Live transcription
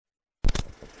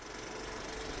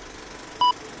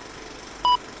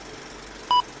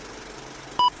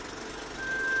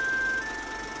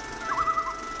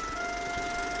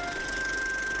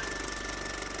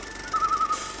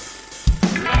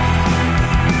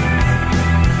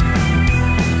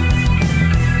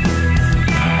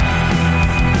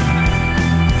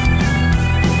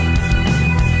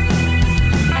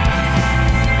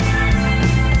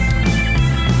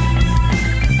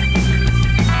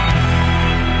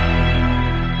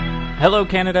Hello,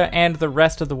 Canada and the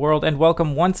rest of the world, and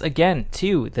welcome once again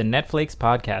to the Netflix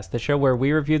Podcast, the show where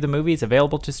we review the movies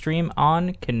available to stream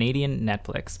on Canadian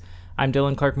Netflix. I'm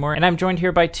Dylan Clark-Moore, and I'm joined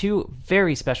here by two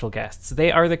very special guests.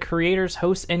 They are the creators,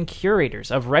 hosts, and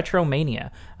curators of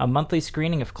Retro-mania, a monthly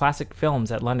screening of classic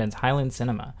films at London's Hyland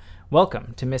Cinema.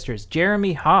 Welcome to Misters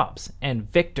Jeremy Hobbs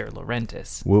and Victor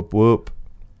Liorentas. Whoop, whoop.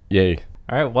 Yay.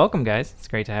 All right, welcome, guys. It's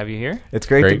great to have you here. It's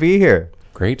great to be here.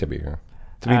 Great to be here.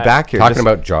 To be back here. Talking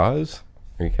about Jaws?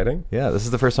 Are you kidding? Yeah, this is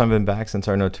the first time I've been back since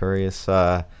our notorious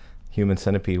Human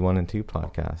Centipede 1 and 2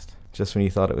 podcast. Just when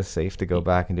you thought it was safe to go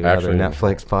back and do another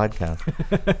Netflix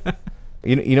podcast.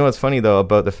 You know what's funny, though,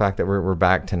 about the fact that we're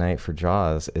back tonight for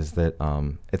Jaws is that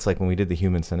it's like when we did the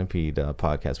Human Centipede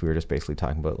podcast, we were just basically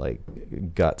talking about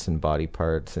like guts and body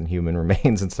parts and human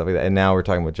remains and stuff like that. And now we're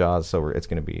talking about Jaws, so it's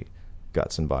going to be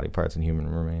guts and body parts and human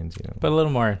remains, you know. But a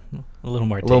little more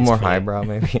highbrow,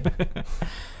 maybe.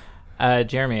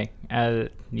 Jeremy,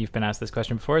 you've been asked this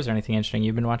question before. Is there anything interesting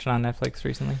you've been watching on Netflix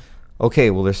recently?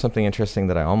 Okay, well, there's something interesting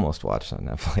that I almost watched on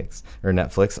Netflix.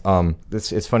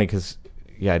 It's funny because,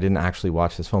 I didn't actually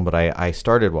watch this film, but I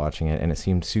started watching it, and it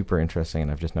seemed super interesting, and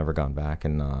I've just never gone back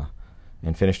and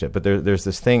finished it. But there's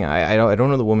this thing, I don't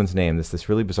know the woman's name. This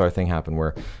really bizarre thing happened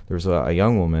where there was a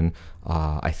young woman,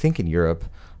 I think in Europe,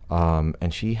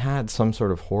 and she had some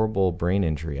sort of horrible brain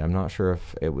injury. I'm not sure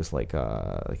if it was like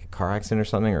a car accident or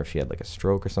something, or if she had like a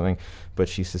stroke or something, but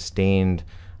she sustained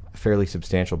fairly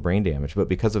substantial brain damage. But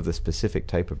because of the specific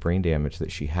type of brain damage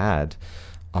that she had,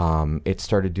 it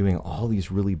started doing all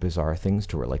these really bizarre things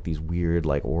to her, like these weird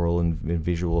like oral and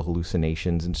visual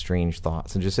hallucinations and strange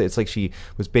thoughts. And just it's like she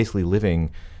was basically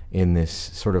living in this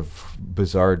sort of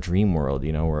bizarre dream world,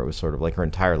 you know, where it was sort of like her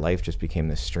entire life just became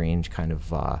this strange kind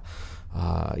of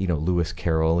Lewis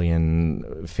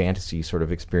Carrollian fantasy sort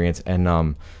of experience,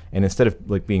 and instead of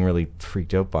like being really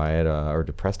freaked out by it or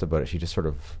depressed about it, she just sort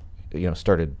of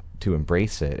started to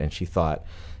embrace it, and she thought,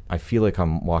 I feel like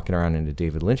I'm walking around in a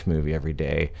David Lynch movie every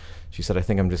day. She said, I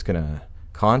think I'm just gonna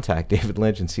contact David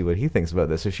Lynch and see what he thinks about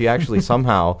this. So she actually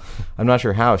somehow, I'm not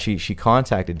sure how, she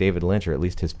contacted David Lynch, or at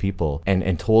least his people,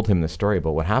 and told him the story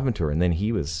about what happened to her. And then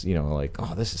he was, like,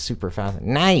 oh, this is super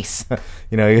fascinating. Nice.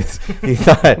 He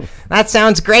thought, that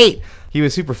sounds great. He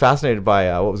was super fascinated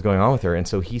by what was going on with her, and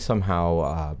so he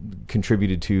somehow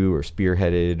contributed to or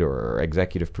spearheaded or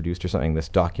executive produced or something this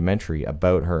documentary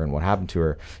about her and what happened to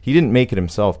her. He didn't make it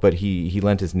himself, but he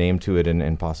lent his name to it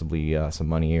and possibly some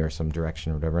money or some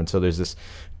direction or whatever. And so there's this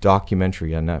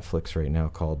documentary on Netflix right now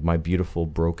called My Beautiful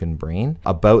Broken Brain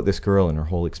about this girl and her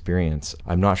whole experience.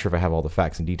 I'm not sure if I have all the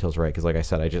facts and details right, because like I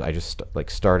said, I just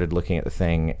started looking at the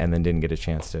thing and then didn't get a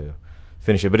chance to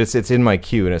finish it, but it's in my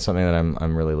queue, and it's something that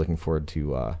I'm really looking forward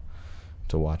to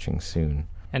watching soon.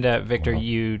 And Victor,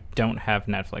 you don't have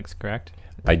Netflix, correct?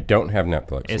 I don't have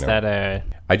Netflix. Is no. that a?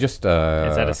 I just.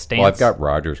 Is that a stance? Well, I've got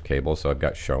Rogers cable, so I've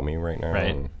got Show Me right now.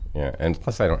 Right. And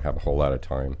plus I don't have a whole lot of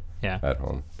time. Yeah. At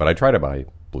home, but I try to buy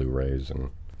Blu-rays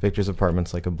and. Victor's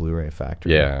apartment's like a Blu-ray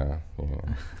factory. Yeah.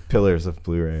 Pillars of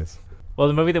Blu-rays. Well,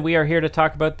 the movie that we are here to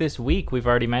talk about this week, we've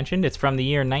already mentioned. It's from the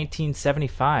year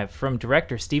 1975, from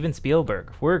director Steven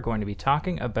Spielberg. We're going to be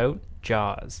talking about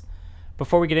Jaws.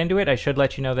 Before we get into it, I should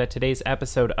let you know that today's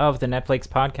episode of the Netflix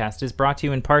podcast is brought to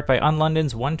you in part by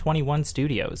UnLondon's 121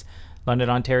 Studios, London,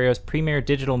 Ontario's premier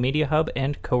digital media hub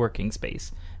and co-working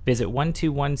space. Visit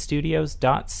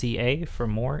 121studios.ca for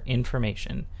more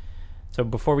information. So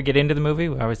before we get into the movie,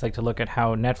 we always like to look at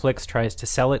how Netflix tries to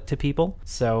sell it to people.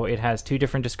 So it has two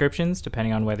different descriptions,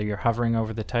 depending on whether you're hovering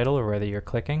over the title or whether you're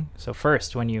clicking. So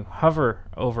first, when you hover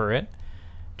over it,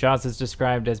 Jaws is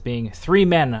described as being 3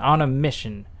 men on a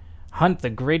mission. Hunt the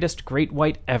greatest great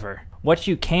white ever. What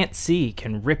you can't see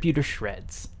can rip you to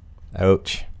shreds.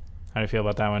 Ouch. How do you feel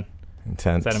about that one?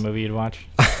 Intense. Is that a movie you'd watch?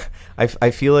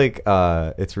 I feel like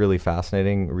it's really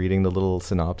fascinating reading the little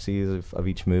synopses of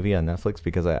each movie on Netflix,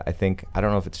 because I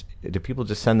don't know if do people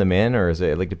just send them in, or is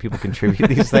it like, do people contribute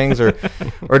these things, or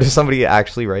does somebody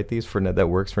actually write these that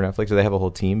works for Netflix, or they have a whole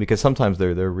team? Because sometimes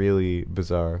they're really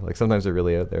bizarre. Like sometimes they're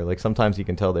really out there. Like sometimes you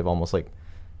can tell they've almost like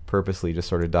purposely just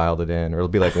sort of dialed it in, or it'll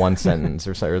be like one sentence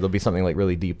or there'll be something like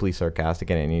really deeply sarcastic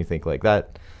in it, and you think like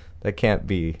that can't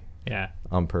be. Yeah,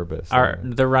 on purpose.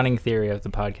 The running theory of the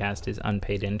podcast is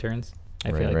unpaid interns.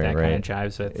 I feel like that kind of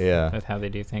jives with how they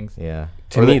do things. Yeah.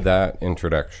 To me, that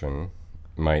introduction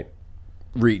might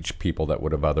reach people that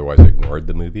would have otherwise ignored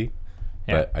the movie.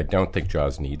 Yeah. But I don't think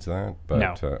Jaws needs that. But,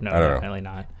 no, I don't definitely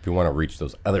know. not. If you want to reach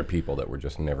those other people that were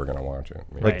just never going to watch it.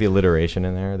 Like the alliteration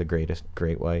in there, the greatest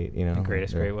great white, The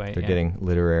greatest great white, They're getting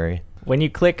literary. When you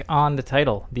click on the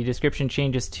title, the description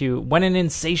changes to when an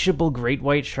insatiable great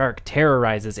white shark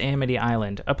terrorizes Amity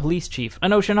Island, a police chief,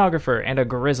 an oceanographer, and a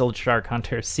grizzled shark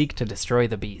hunter seek to destroy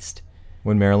the beast.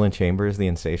 When Marilyn Chambers, the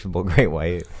insatiable great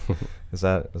white. Is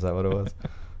that what it was?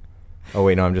 Oh,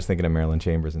 wait, no, I'm just thinking of Marilyn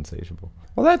Chambers, Insatiable.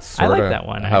 Well, that's I sort like of that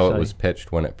one, how actually. it was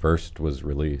pitched when it first was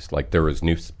released. Like, there was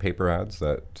newspaper ads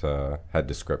that had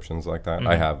descriptions like that.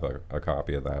 I have a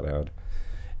copy of that ad.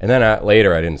 And then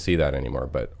later, I didn't see that anymore.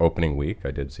 But opening week,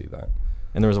 I did see that.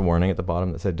 And there was a warning at the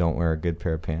bottom that said, don't wear a good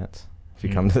pair of pants. If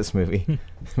you come to this movie,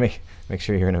 make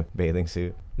sure you're in a bathing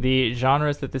suit. The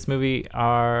genres that this movie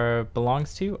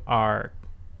belongs to are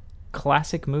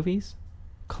classic movies,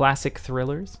 classic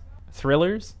thrillers,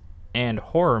 and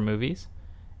horror movies.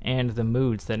 And the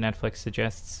moods that Netflix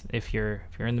suggests, if you're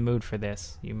in the mood for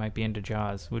this, you might be into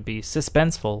Jaws, would be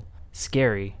suspenseful,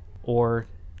 scary, or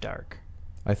dark.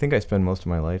 I think I spend most of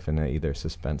my life in a either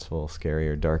suspenseful, scary,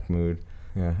 or dark mood.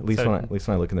 Yeah, at least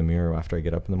when I look in the mirror after I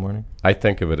get up in the morning. I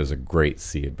think of it as a great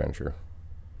sea adventure.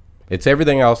 It's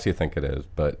everything else you think it is,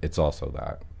 but it's also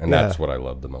that. And that's what I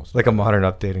love the most. Like a modern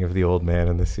updating of The Old Man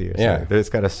and the Sea. Or something. It's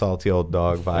got a salty old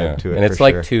dog vibe to it. And it's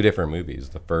like two different movies.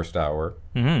 The first hour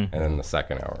and then the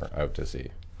second hour, out to sea.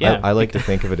 Yeah. I like to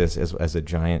think of it as a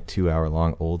giant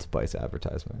 2-hour-long Old Spice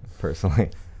advertisement, personally.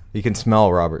 You can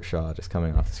smell Robert Shaw just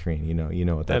coming off the screen. You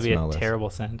know what that smell is. That'd be a terrible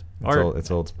scent.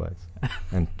 It's Old Spice.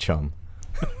 And Chum.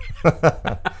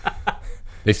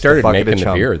 They started making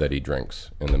the beer that he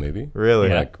drinks in the movie. Really?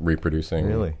 Like reproducing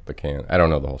the can. I don't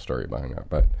know the whole story behind that,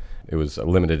 but it was a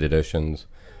limited editions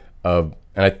of,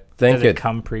 and I think Does it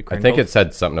come pre-crinkled? I think it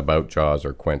said something about Jaws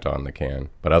or Quint on the can,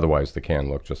 but otherwise the can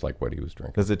looked just like what he was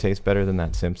drinking. Does it taste better than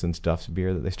that Simpsons Duff's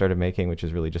beer that they started making, which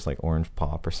is really just like orange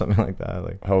pop or something like that?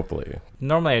 Like, hopefully.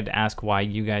 Normally I'd ask why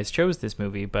you guys chose this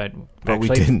movie, but we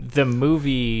didn't. The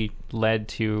movie led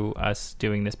to us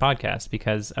doing this podcast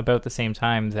because about the same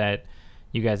time that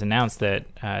you guys announced that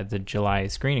the July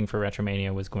screening for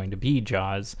Retro-mania was going to be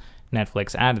Jaws,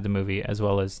 Netflix added the movie as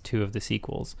well as 2 of the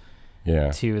sequels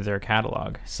to their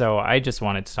catalog. So I just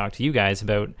wanted to talk to you guys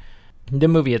about the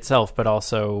movie itself, but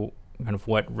also kind of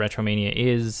what Retro-mania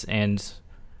is and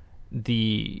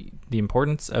the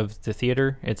importance of the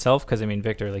theater itself. Because, I mean,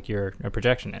 Victor, like, you're a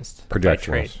projectionist.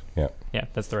 Projectionist, yeah. Yeah,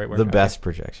 that's the right word. The best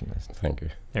projectionist. Thank you.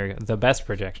 There we go. The best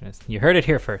projectionist. You heard it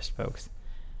here first, folks.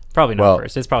 Probably not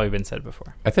first. It's probably been said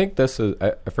before. I think this is,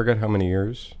 I forget how many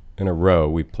years in a row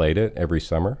we played it every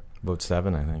summer. About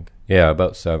 7, I think. Yeah,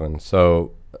 about 7.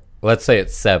 So let's say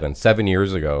it's 7. 7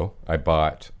 years ago, I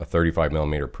bought a 35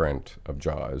 millimeter print of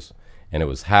Jaws, and it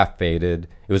was half faded.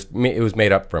 It was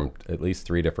made up from at least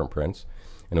 3 different prints,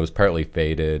 and it was partly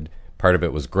faded. Part of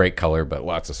it was great color, but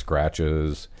lots of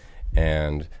scratches.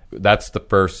 And that's the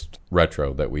first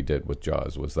retro that we did with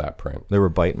Jaws, was that print. There were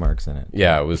bite marks in it.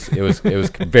 Yeah, it was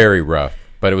very rough,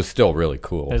 but it was still really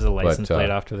cool. There's a license plate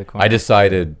off to the corner. I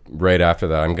decided right after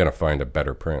that I'm going to find a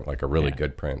better print, like a really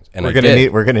good print. And we're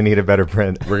going to need a better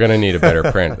print. We're going to need a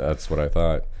better print. That's what I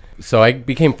thought. So I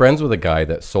became friends with a guy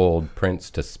that sold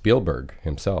prints to Spielberg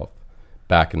himself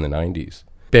back in the 90s.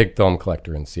 Big film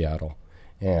collector in Seattle.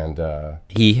 And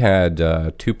he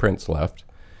had 2 prints left.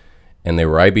 And they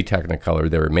were IB Technicolor.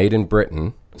 They were made in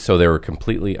Britain, so they were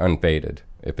completely unfaded.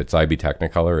 If it's IB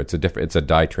Technicolor, it's a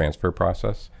dye transfer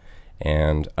process.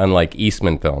 And unlike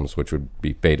Eastman films, which would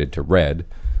be faded to red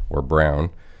or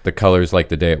brown, the color's like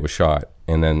the day it was shot.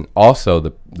 And then also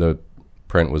the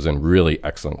print was in really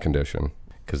excellent condition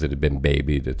because it had been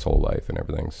babied its whole life and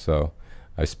everything. So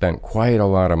I spent quite a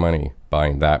lot of money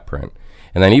buying that print.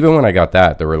 And then even when I got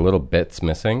that, there were little bits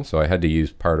missing, so I had to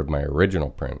use part of my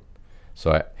original print.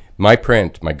 So my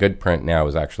good print now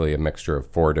is actually a mixture of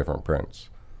 4 different prints.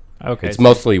 Okay. It's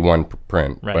mostly one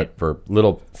print, right. But for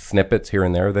little snippets here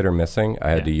and there that are missing, I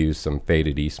had to use some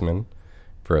faded Eastman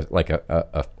for like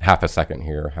a half a second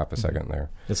here, half a second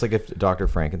there. It's like if Dr.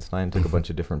 Frankenstein took a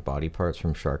bunch of different body parts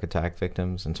from shark attack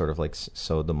victims and sort of like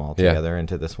sewed them all together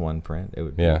into this one print. It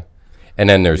would be and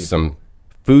then there's some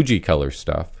Fuji color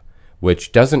stuff,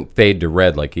 which doesn't fade to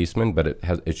red like Eastman, but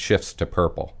it shifts to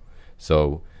purple.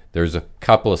 So there's a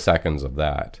couple of seconds of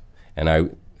that, and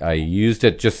I used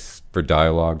it just for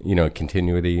dialogue,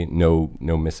 continuity, no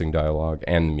missing dialogue,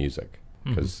 and music,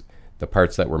 because the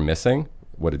parts that were missing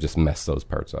would have just messed those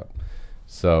parts up.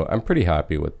 So I'm pretty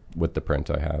happy with the print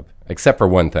I have, except for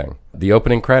one thing: the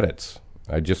opening credits.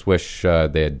 I just wish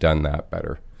they had done that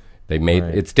better.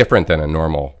 It's different than a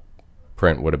normal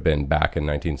print would have been back in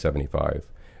 1975,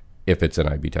 if it's an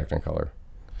IB Technicolor.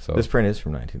 So this print is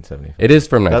from 1975. It is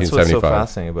from 1975. That's what's so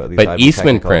fascinating about these. But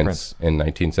Eastman prints in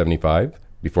 1975,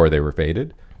 before they were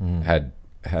faded, had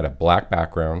a black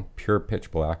background, pure pitch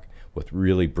black, with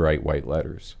really bright white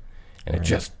letters. And it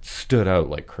just stood out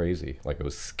like crazy. Like it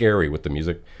was scary with the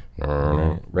music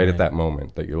right at that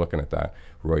moment that you're looking at that.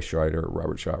 Roy Scheider,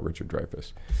 Robert Shaw, Richard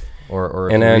Dreyfuss. Or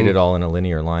if you read it all in a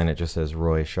linear line, it just says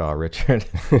Roy, Shaw, Richard.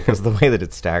 Because the way that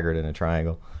it's staggered in a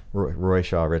triangle. Roy,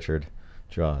 Shaw, Richard,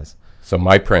 Jaws. So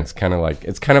my print's kind of like,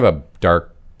 it's kind of a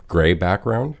dark gray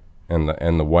background, and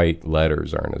the white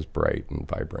letters aren't as bright and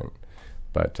vibrant.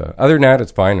 But other than that,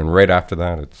 it's fine. And right after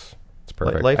that, it's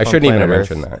perfect. I shouldn't even have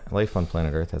mentioned that. Life on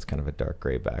Planet Earth has kind of a dark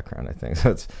gray background, I think. So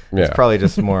it's probably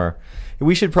just more...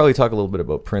 We should probably talk a little bit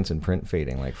about prints and print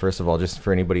fading. Like, first of all, just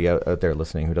for anybody out there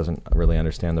listening who doesn't really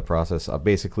understand the process,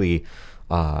 basically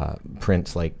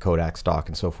prints like Kodak stock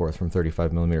and so forth from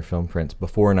 35 millimeter film prints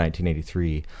before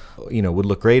 1983, would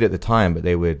look great at the time, but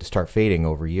they would start fading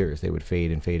over years. They would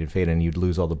fade and fade and fade, and you'd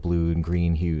lose all the blue and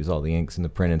green hues, all the inks in the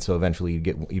print, and so eventually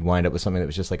you'd wind up with something that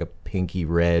was just like a pinky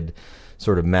red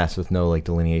sort of mess with no like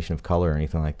delineation of color or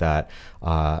anything like that.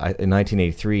 In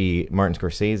 1983, Martin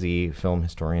Scorsese, film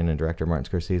historian and director Martin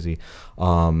Scorsese,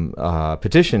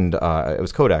 petitioned, it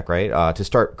was Kodak, right, to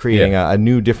start creating a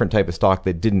new different type of stock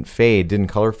that didn't fade, didn't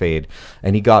color fade,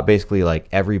 and he got basically like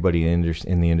everybody in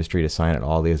the industry to sign it,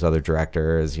 all these other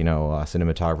directors,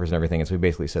 cinematographers and everything, and so he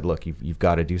basically said, look, you've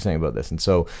got to do something about this, and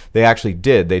so they actually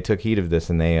did. They took heed of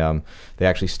this, and they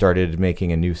actually started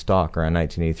making a new stock around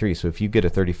 1983. So if you get a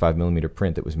 35 millimeter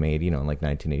print that was made, in like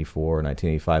 1984 or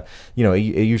 1985,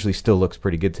 it usually still looks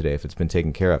pretty good today if it's been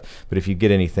taken care of. But if you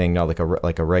get anything like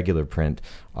a regular print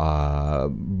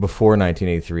before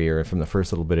 1983 or from the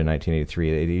first little bit in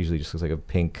 1983, it usually just looks like a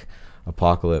pink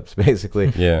apocalypse,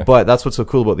 basically. Yeah. But that's what's so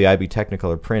cool about the IB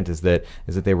Technicolor print is that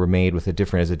they were made with a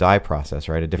dye process,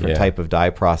 right? A different type of dye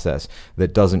process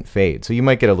that doesn't fade. So you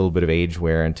might get a little bit of age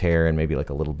wear and tear and maybe like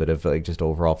a little bit of like just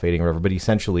overall fading or whatever, but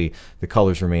essentially the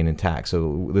colors remain intact.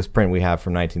 So this print we have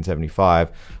from 1975,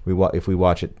 if we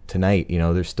watch it tonight,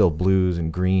 there's still blues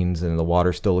and greens and the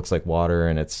water still looks like water,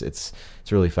 and it's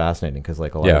really fascinating because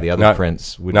like a lot of the other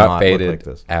prints would not faded look like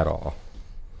this at all.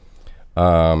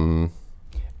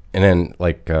 And then,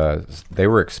 they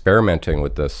were experimenting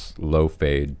with this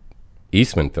low-fade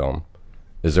Eastman film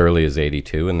as early as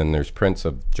 82, and then there's prints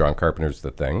of John Carpenter's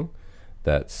The Thing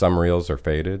that some reels are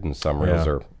faded and some reels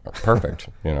are perfect,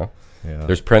 Yeah.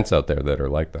 There's prints out there that are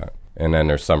like that. And then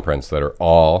there's some prints that are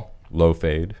all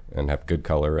low-fade and have good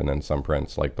color, and then some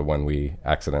prints, like the one we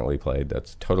accidentally played,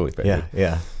 that's totally faded.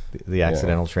 Yeah. The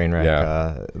accidental train wreck.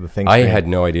 The thing. I had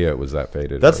no idea it was that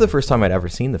faded. That's the first time I'd ever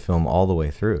seen the film all the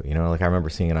way through. Like I remember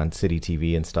seeing it on City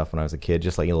TV and stuff when I was a kid,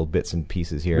 just like little bits and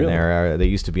pieces here and there. They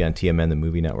used to be on TMN, the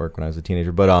movie network, when I was a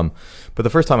teenager. But the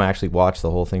first time I actually watched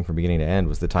the whole thing from beginning to end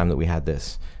was the time that we had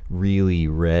this really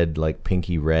red, like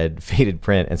pinky red faded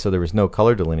print, and so there was no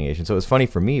color delineation. So it was funny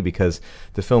for me because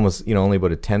the film was only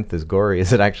about a tenth as gory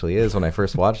as it actually is. When I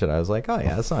first watched it, I was like, oh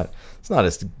yeah, it's not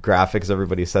as graphic as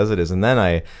everybody says it is. And then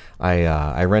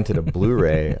I rented a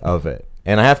Blu-ray of it,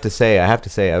 and I have to say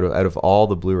out of all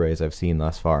the Blu-rays I've seen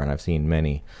thus far, and I've seen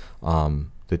many,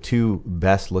 the two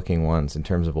best looking ones in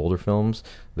terms of older films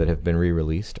that have been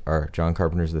re-released are John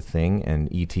Carpenter's The Thing and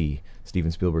E.T.,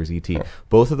 Steven Spielberg's E.T.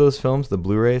 Both of those films, the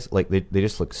Blu-rays, like they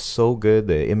just look so good.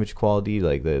 The image quality,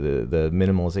 like the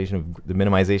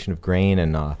minimization of grain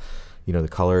and the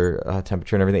color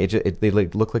temperature and everything. They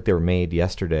look like they were made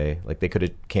yesterday. Like they could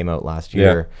have came out last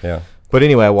year. Yeah. But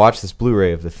anyway, I watched this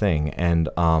Blu-ray of The Thing, and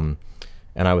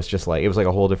I was just like, it was like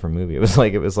a whole different movie. It was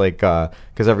like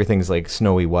because everything's like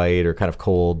snowy white or kind of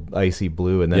cold, icy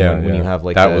blue, and then when you have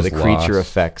like the creature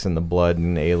effects and the blood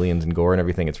and aliens and gore and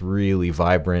everything, it's really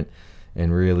vibrant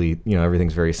and really,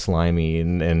 everything's very slimy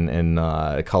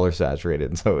and color saturated.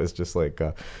 And so it's just like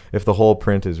if the whole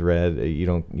print is red, you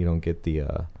don't get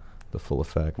the full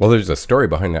effect. Well, there's a story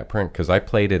behind that print because I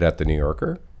played it at the New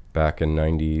Yorker back in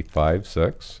 95,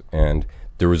 6, and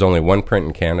there was only one print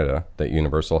in Canada that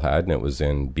Universal had, and it was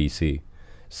in BC.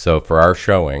 So for our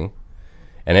showing,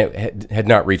 and it had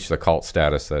not reached the cult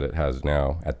status that it has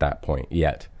now at that point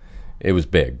yet. It was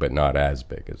big, but not as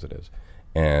big as it is.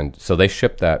 And so they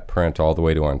shipped that print all the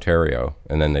way to Ontario,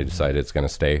 and then they decided it's going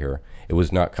to stay here. It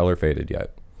was not color faded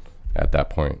yet at that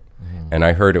point. And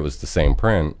I heard it was the same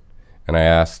print, and I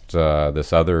asked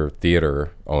this other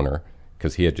theater owner,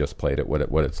 because he had just played it,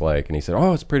 what it's like, and he said,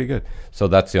 oh, it's pretty good. So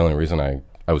that's the only reason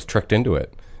I was tricked into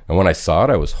it. And when I saw it,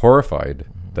 I was horrified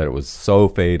that it was so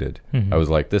faded. I was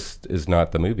like, this is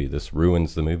not the movie. This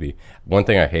ruins the movie. One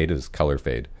thing I hate is color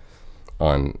fade.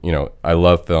 I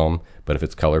love film, but if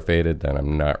it's color faded, then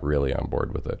I'm not really on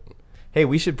board with it. Hey,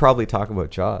 we should probably talk about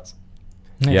Jaws.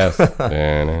 Yes.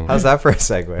 How's that for a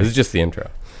segue? This is just the intro.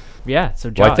 Yeah,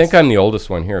 so Jaws. Well, I think I'm the oldest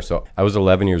one here. So I was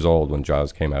 11 years old when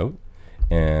Jaws came out.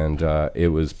 and it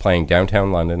was playing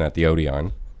downtown London at the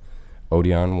Odeon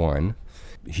 1,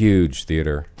 huge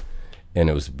theater, and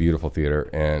it was a beautiful theater.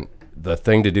 And the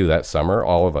thing to do that summer,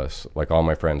 all of us, like all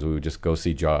my friends, we would just go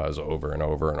see Jaws over and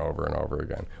over and over and over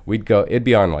again. We'd go, it'd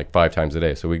be on like 5 times a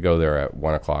day, so we'd go there at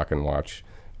 1 o'clock and watch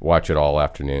it all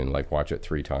afternoon, like watch it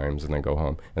 3 times and then go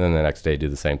home. And then the next day do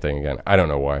the same thing again. I don't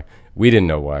know why. We didn't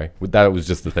know why. That was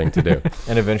just the thing to do.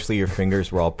 And eventually your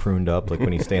fingers were all pruned up, like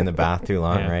when you stay in the bath too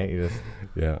long, right? You just...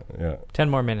 Yeah. 10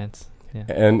 more minutes. Yeah.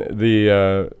 And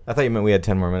the... I thought you meant we had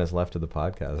 10 more minutes left of the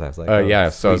podcast. I was like, yeah,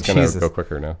 so I was going to go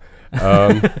quicker now.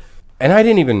 And I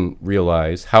didn't even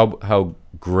realize how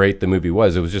great the movie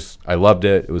was. It was just, I loved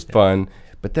it. It was fun.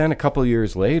 But then a couple of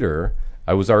years later,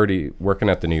 I was already working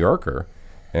at the New Yorker,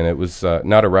 and it was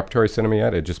not a repertory cinema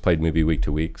yet. It just played movie week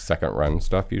to week, second run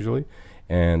stuff usually.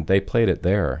 And they played it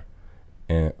there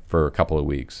for a couple of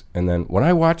weeks. And then when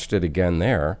I watched it again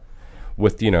there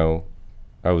with,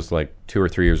 I was like 2 or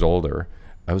 3 years older,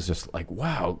 I was just like,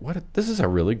 wow, this is a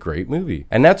really great movie.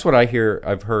 And that's what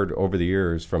I've heard over the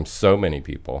years from so many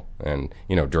people and,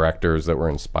 directors that were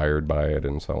inspired by it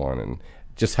and so on. And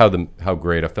just how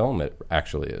great a film it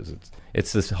actually is.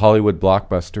 It's this Hollywood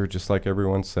blockbuster, just like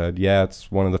everyone said. Yeah, it's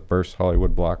one of the first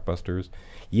Hollywood blockbusters.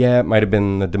 Yeah, it might have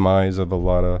been the demise of a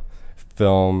lot of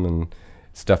film and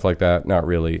stuff like that. Not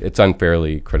really. It's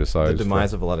unfairly criticized. The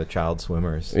demise of a lot of child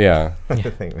swimmers. Yeah. I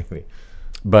think maybe.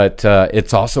 But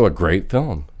it's also a great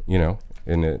film,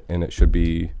 and it should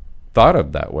be thought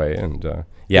of that way. And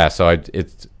so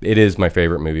it is my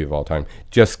favorite movie of all time,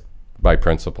 just by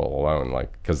principle alone,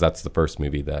 because that's the first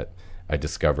movie that I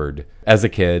discovered as a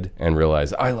kid and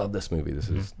realized I love this movie. This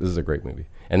is a great movie.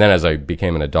 And then as I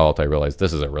became an adult, I realized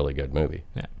this is a really good movie.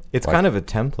 Yeah. It's kind of a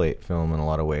template film in a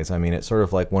lot of ways. I mean, it's sort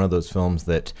of like one of those films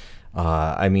that,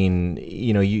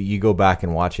 you go back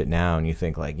and watch it now and you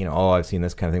think like, I've seen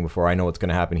this kind of thing before. I know what's going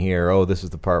to happen here. Oh, this is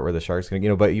the part where the shark's going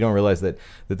to, but you don't realize that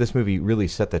this movie really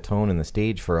set the tone and the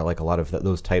stage for like a lot of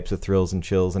those types of thrills and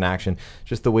chills and action.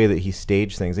 Just the way that he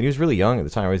staged things. And he was really young at the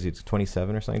time. Was he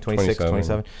 27 or something? 26,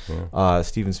 27? Yeah.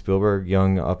 Steven Spielberg,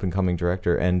 young up and coming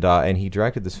director. And he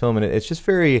directed this film, and it's just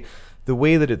very... The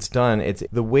way that it's done, it's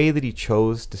the way that he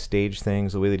chose to stage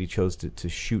things, the way that he chose to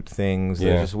shoot things,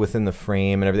 just within the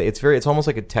frame and everything. It's almost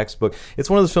like a textbook. It's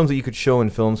one of those films that you could show in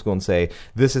film school and say,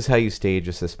 this is how you stage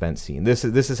a suspense scene. This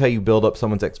is how you build up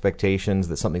someone's expectations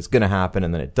that something's going to happen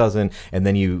and then it doesn't, and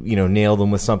then you nail them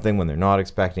with something when they're not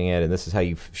expecting it, and this is how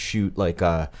you shoot like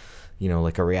a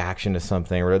reaction to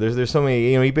something. Or there's so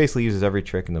many. He basically uses every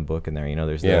trick in the book in there.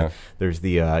 There's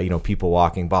the people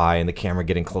walking by and the camera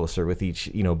getting closer with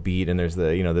each beat, and there's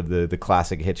the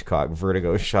classic Hitchcock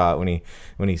vertigo shot when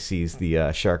he sees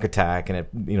the shark attack, and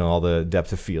it all the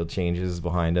depth of field changes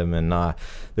behind him, and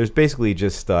there's basically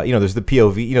just there's the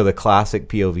POV, the classic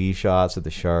POV shots of the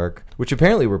shark, which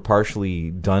apparently were partially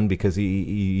done because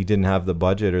he didn't have the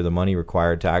budget or the money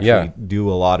required to actually do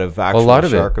a lot of actual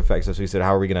shark effects. So he said,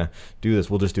 how are we going to do this?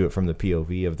 We'll just do it from the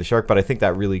POV of the shark. But I think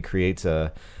that really creates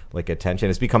a tension.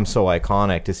 It's become so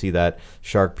iconic to see that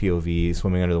shark POV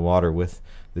swimming under the water with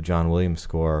the John Williams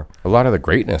score. A lot of the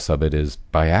greatness of it is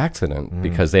by accident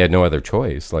because they had no other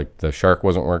choice. Like the shark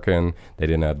wasn't working, they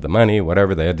didn't have the money,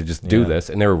 whatever. They had to just do this,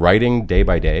 and they were writing day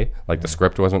by day. Like the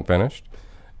script wasn't finished,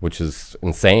 which is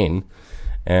insane,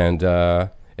 and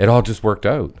it all just worked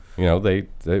out.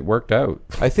 They worked out.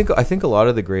 I think a lot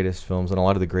of the greatest films and a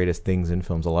lot of the greatest things in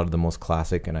films, a lot of the most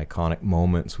classic and iconic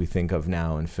moments we think of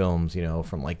now in films,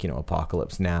 from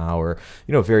Apocalypse Now or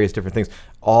various different things,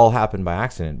 all happened by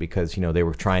accident because they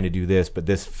were trying to do this, but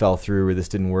this fell through, or this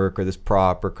didn't work, or this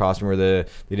prop or costume, or they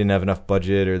didn't have enough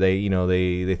budget, or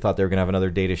they thought they were gonna have another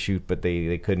day to shoot, but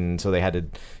they couldn't, so they had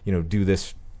to do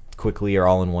this quickly or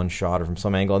all in one shot or from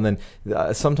some angle. And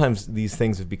then sometimes these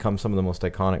things have become some of the most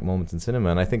iconic moments in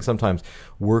cinema. And I think sometimes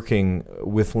working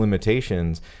with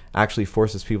limitations actually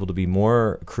forces people to be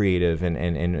more creative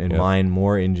and mine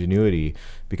more ingenuity.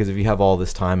 Because if you have all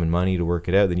this time and money to work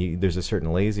it out, then there's a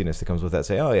certain laziness that comes with that.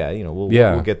 Say,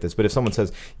 we'll get this. But if someone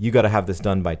says, you got to have this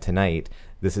done by tonight,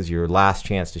 this is your last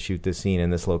chance to shoot this scene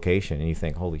in this location, and you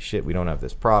think, holy shit, we don't have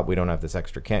this prop, we don't have this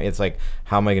extra it's like,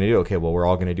 how am I going to do it? Okay, well, we're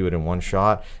all going to do it in one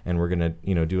shot, and we're going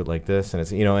to do it like this, and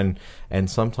it's and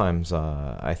sometimes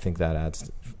I think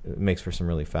that makes for some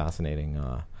really fascinating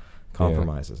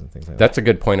compromises and things like that. That's a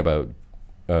good point about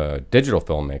digital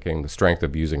filmmaking, the strength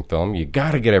of using film. You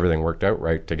got to get everything worked out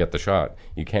right to get the shot.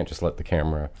 You can't just let the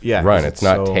camera run. It's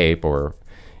not tape or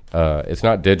it's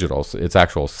not digital. It's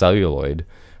actual celluloid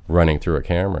running through a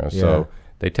camera. So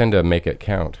they tend to make it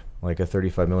count. like a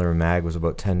 35 millimeter mag was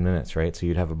about 10 minutes, right? So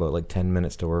you'd have about like 10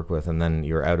 minutes to work with, and then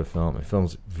you're out of film. And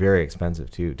film's very expensive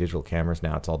too. Digital cameras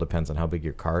now, it all depends on how big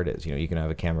your card is. You know, you can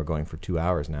have a camera going for 2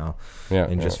 hours now,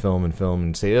 just film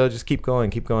and say, oh, just keep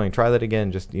going, try that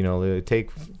again. Just, you know,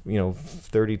 take,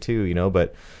 32,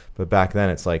 but back then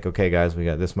it's like, okay, guys, we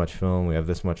got this much film, we have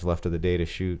this much left of the day to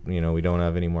shoot. You know, we don't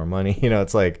have any more money.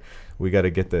 It's like we got to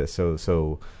get this.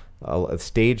 So.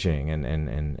 Staging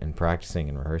and practicing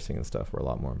and rehearsing and stuff were a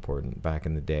lot more important back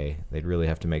in the day. They'd really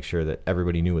have to make sure that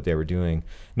everybody knew what they were doing,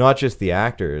 not just the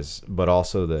actors, but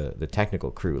also the technical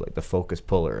crew, like the focus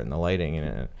puller and the lighting.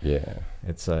 And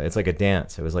it's like a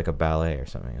dance. It was like a ballet or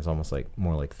something. It's almost like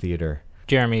more like theater.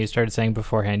 Jeremy, you started saying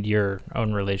beforehand your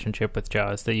own relationship with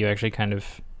Jaws, that you actually kind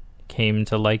of came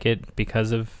to like it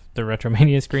because of the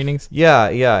Retro-mania screenings. Yeah,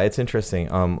 it's interesting.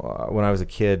 When I was a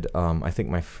kid, I think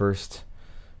my first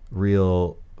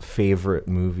real favorite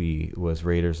movie was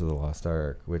Raiders of the Lost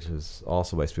Ark, which is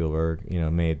also by Spielberg,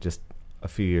 made just a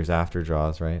few years after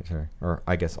Jaws, right? Or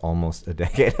I guess almost a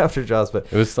decade after Jaws, but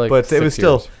it was like it was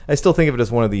still years. I still think of it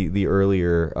as one of the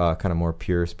earlier kind of more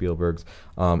pure Spielbergs,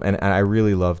 and I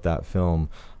really loved that film.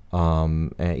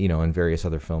 And various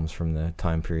other films from the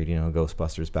time period,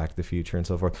 Ghostbusters, Back to the Future, and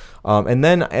so forth. And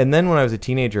then when I was a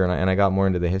teenager and I got more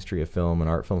into the history of film and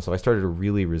art film, so I started to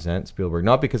really resent Spielberg,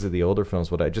 not because of the older films,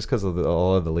 but just because of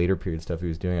all of the later period stuff he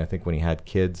was doing. I think when he had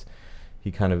kids,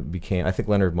 he kind of became, I think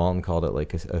Leonard Maltin called it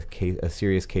like a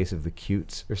serious case of the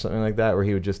cutes or something like that, where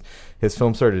he would his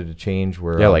film started to change.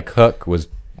 Where like Hook was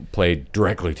played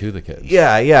directly to the kids.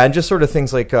 Yeah, and just sort of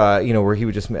things like where he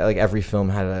would just like every film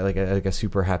had a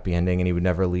super happy ending, and he would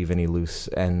never leave any loose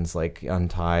ends like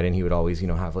untied, and he would always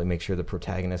have like make sure the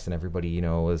protagonist and everybody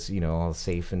was all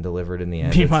safe and delivered in the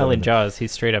end. Meanwhile, in Jaws,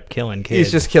 he's straight up killing kids.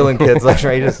 He's just killing kids, like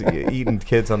right, just eating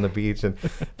kids on the beach.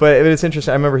 But it's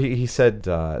interesting. I remember he said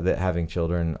that having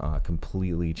children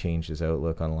completely changed his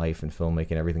outlook on life and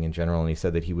filmmaking, everything in general, and he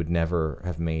said that he would never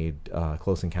have made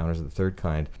Close Encounters of the Third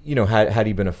Kind, had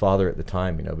he been a father at the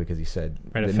time, because he said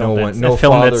that no film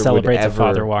father that celebrates would ever, a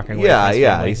father walking away from his his family.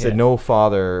 family. He said no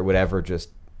father would ever just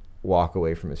walk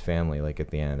away from his family like at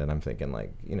the end. And I'm thinking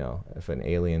like, if an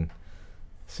alien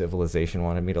civilization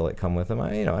wanted me to like come with them,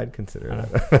 I'd consider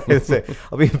that. I'd say,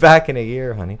 I'll be back in a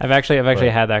year, honey. I've actually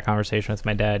had that conversation with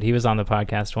my dad. He was on the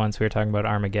podcast once. We were talking about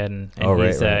Armageddon,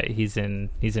 and he's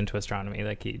into astronomy.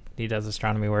 Like he does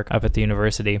astronomy work up at the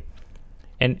university,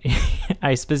 and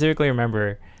I specifically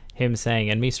remember him saying,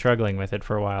 and me struggling with it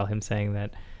for a while, him saying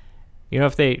that,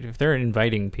 if they're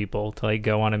inviting people to like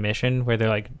go on a mission where they're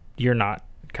like, you're not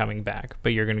coming back,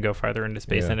 but you're going to go farther into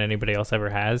space than anybody else ever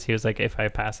has. He was like, if I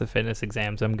pass the fitness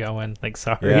exams, I'm going. Like,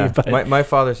 sorry. But my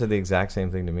father said the exact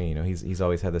same thing to me. He's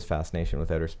always had this fascination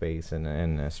with outer space and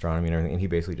astronomy and everything. And he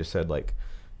basically just said like,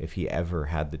 if he ever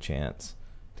had the chance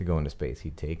to go into space,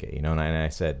 he'd take it, And I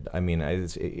said,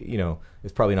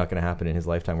 it's probably not going to happen in his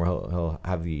lifetime where he'll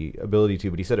have the ability to,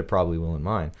 but he said it probably will in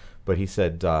mine. But he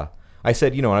said, I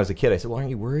said, when I was a kid, I said, well,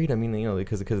 aren't you worried? I mean,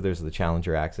 because there's the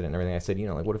Challenger accident and everything. I said,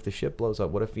 like, what if the ship blows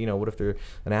up? What if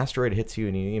an asteroid hits you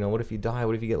and what if you die?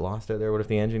 What if you get lost out there? What if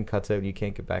the engine cuts out and you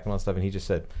can't get back and all that stuff? And he just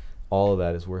said, all of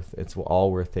that it's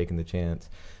all worth taking the chance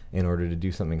in order to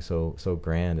do something so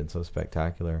grand and so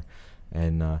spectacular.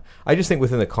 And I just think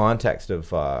within the context of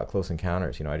Close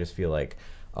Encounters, I just feel like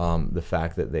the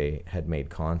fact that they had made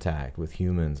contact with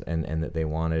humans and that they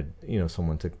wanted,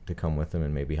 someone to come with them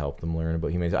and maybe help them learn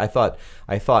about humanity. I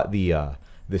thought the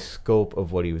scope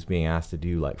of what he was being asked to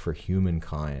do, like for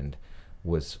humankind,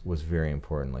 was very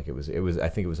important. Like it was. I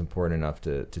think it was important enough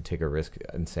to take a risk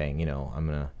in saying,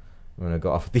 I'm gonna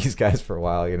go off with these guys for a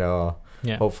while.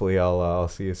 Hopefully I'll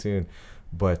see you soon.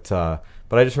 But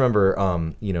I just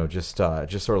remember, just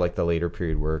sort of like the later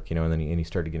period work, and then he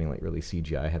started getting like really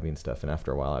CGI heavy and stuff. And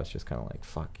after a while, I was just kind of like,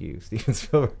 "Fuck you, Steven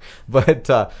Spielberg."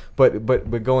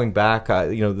 But going back,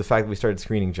 the fact that we started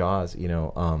screening Jaws,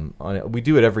 we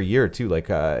do it every year too, like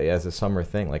as a summer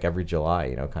thing, like every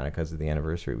July, kind of because of the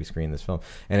anniversary, we screen this film,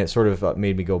 and it sort of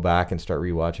made me go back and start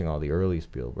rewatching all the early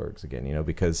Spielbergs again,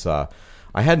 because I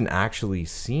hadn't actually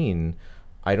seen.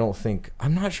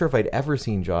 I'm not sure if I'd ever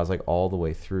seen Jaws like all the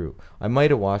way through. I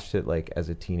might have watched it like as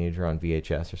a teenager on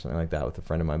VHS or something like that with a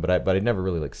friend of mine, but I'd never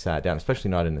really like sat down, especially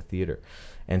not in the theater.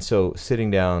 And so sitting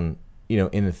down,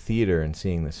 in the theater and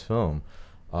seeing this film,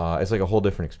 it's like a whole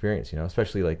different experience,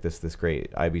 especially like this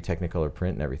great IB Technicolor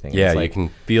print and everything. Yeah, it's like, you can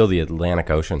feel the Atlantic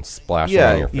Ocean splashing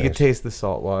on your face. You can taste the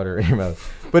salt water in your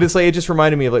mouth. But it's like, it just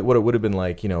reminded me of like what it would have been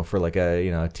like, for like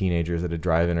teenagers at a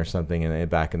drive-in or something, and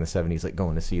back in the 70s, like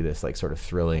going to see this like sort of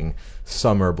thrilling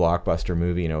summer blockbuster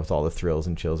movie, with all the thrills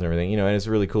and chills and everything, and it's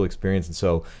a really cool experience. And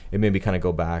so it made me kind of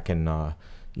go back and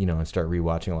and start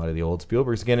rewatching a lot of the old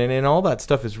Spielbergs again. And all that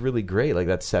stuff is really great. Like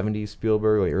that 70s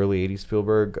Spielberg, like early 80s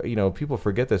Spielberg. People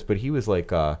forget this, but he was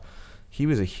like, he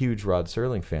was a huge Rod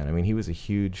Serling fan. I mean, he was a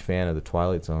huge fan of The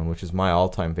Twilight Zone, which is my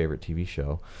all-time favorite TV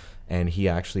show. And he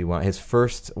actually won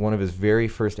one of his very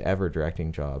first ever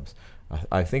directing jobs.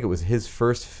 I think it was his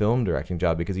first film directing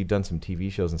job because he'd done some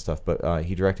TV shows and stuff, but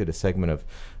he directed a segment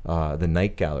of the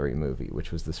Night Gallery movie,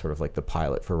 which was the sort of like the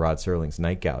pilot for Rod Serling's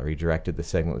Night Gallery. He directed the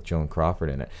segment with Joan Crawford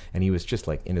in it, and he was just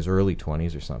like in his early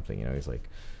 20s or something. He's like,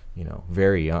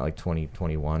 very young, like 20,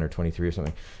 21 or 23 or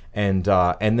something. And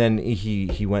then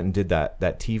he went and did that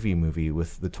TV movie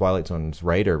with the Twilight Zone's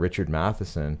writer, Richard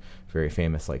Matheson, very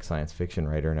famous like science fiction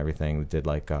writer and everything, that did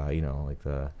like, like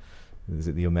is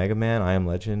it the Omega Man, I Am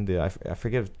Legend? I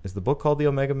forget, is the book called The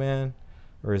Omega Man,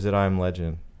 or is it I Am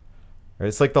Legend? Or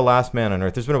it's like The Last Man on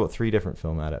Earth. There's been about 3 different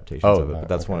film adaptations of it, but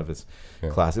that's one of his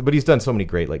classics. But he's done so many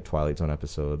great like Twilight Zone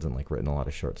episodes and like written a lot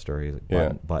of short stories,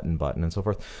 like Button, and so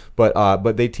forth.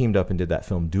 But they teamed up and did that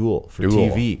film Duel for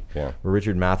TV, where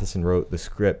Richard Matheson wrote the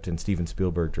script and Steven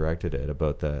Spielberg directed it,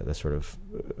 about the sort of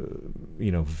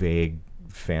vague,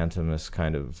 phantomous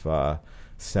kind of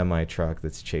semi truck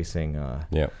that's chasing.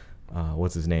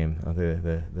 What's his name?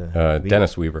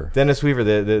 Dennis Weaver. Dennis Weaver,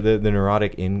 the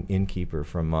neurotic innkeeper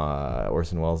from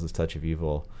Orson Welles' Touch of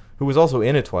Evil, who was also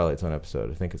in a Twilight Zone episode.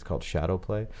 I think it's called Shadow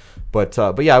Play. But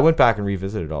yeah, I went back and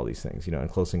revisited all these things, and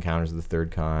Close Encounters of the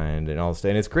Third Kind and all this,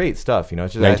 and it's great stuff.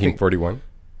 It's just 1941.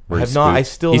 I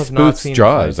still have not seen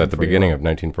Jaws at the beginning of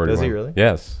 1941. Does he really?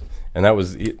 Yes, and that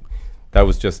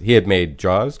was just, he had made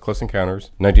Jaws, Close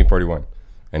Encounters, 1941.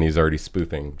 And he's already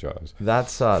spoofing Jaws.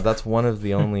 That's one of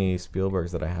the only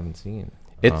Spielbergs that I haven't seen.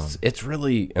 It's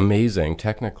really amazing,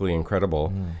 technically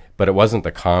incredible, but it wasn't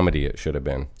the comedy it should have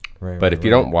been. Right, but if you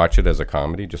don't watch it as a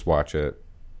comedy, just watch it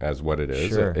as what it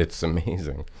is. Sure. It's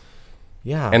amazing.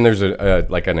 Yeah. And there's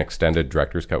like an extended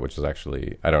director's cut, which is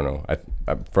actually, I don't know.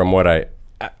 From what I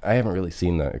haven't really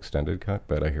seen the extended cut,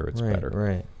 but I hear it's better.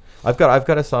 Right. I've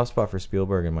got a soft spot for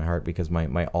Spielberg in my heart because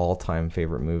my all-time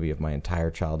favorite movie of my entire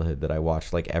childhood that I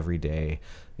watched like every day,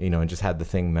 and just had the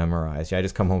thing memorized. I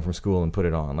just come home from school and put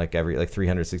it on like every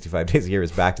 365 days a year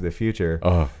is Back to the Future.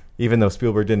 Oh. Even though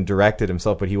Spielberg didn't direct it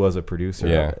himself, but he was a producer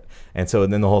of it. And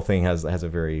then the whole thing has a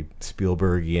very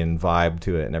Spielbergian vibe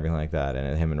to it and everything like that.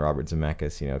 And him and Robert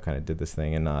Zemeckis, kind of did this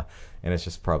thing, and it's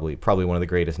just probably one of the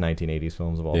greatest 1980s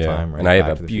films of all time. Right? And I Back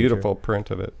have to a the beautiful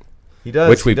print of it. He does.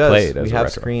 Which we played as we a have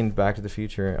retro. screened Back to the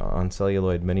Future on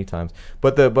celluloid many times.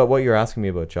 But what you're asking me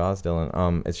about Jaws,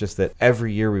 Dylan, it's just that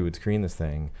every year we would screen this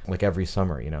thing, like every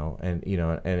summer, and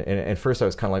at first I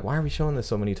was kind of like, why are we showing this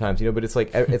so many times, But it's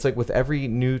like with every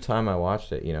new time I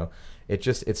watched it,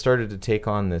 it started to take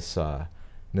on this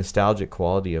nostalgic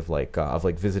quality of like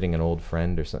visiting an old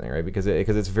friend or something, right? Because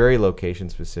it's very location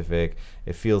specific.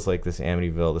 It feels like this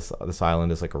Amityville, this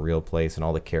island is like a real place, and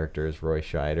all the characters, Roy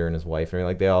Scheider and his wife, and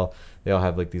like they all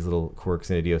have like these little quirks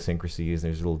and idiosyncrasies,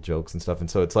 and there's little jokes and stuff. And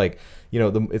so it's like,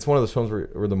 it's one of those films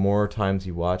where the more times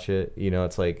you watch it,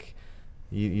 it's like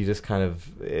you just kind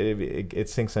of it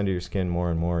sinks under your skin more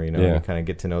and more, and you kind of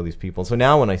get to know these people. So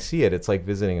now when I see it, it's like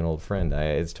visiting an old friend.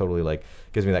 It's totally like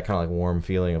gives me that kind of like warm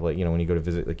feeling of like, when you go to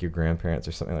visit like your grandparents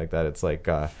or something like that. It's like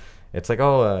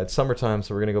it's summertime,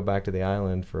 so we're gonna go back to the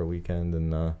island for a weekend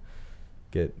and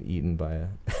get eaten by a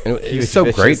it's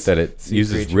so great that it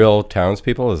uses real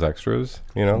townspeople as extras,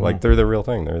 like they're the real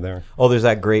thing. They're there. Oh, there's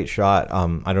that great shot.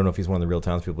 I don't know if he's one of the real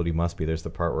townspeople, but he must be. There's the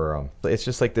part where it's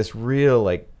just like this real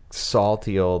like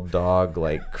salty old dog,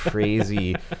 like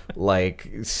crazy like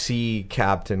sea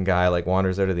captain guy, like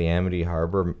wanders out of the Amity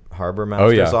harbor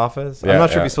master's office. I'm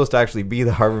not sure if he's supposed to actually be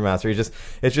the harbor master.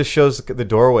 It just shows the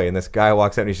doorway, and this guy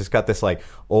walks out, and he's just got this like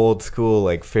old school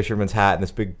like fisherman's hat and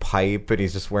this big pipe, and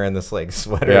he's just wearing this like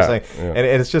sweater or something. And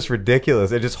it's just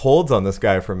ridiculous. It just holds on this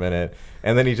guy for a minute,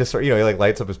 and then he just he like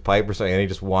lights up his pipe or something, and he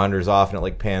just wanders off, and it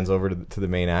like pans over to the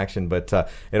main action. But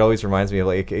it always reminds me of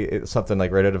like something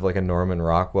like right out of like a Norman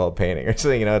Rockwell painting or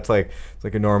something. It's like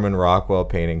a Norman Rockwell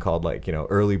painting called like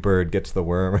Early Bird Gets the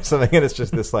Worm or something, and it's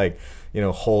just this like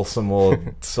wholesome old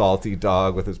salty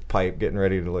dog with his pipe getting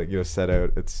ready to like set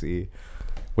out at sea.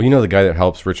 Well, the guy that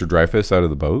helps Richard Dreyfuss out of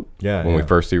the boat. When we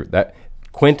first see that,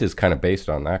 Quint is kind of based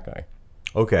on that guy.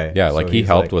 Okay. Yeah, like he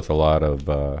helped with a lot of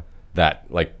that.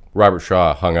 Like Robert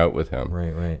Shaw hung out with him.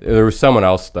 Right. There was someone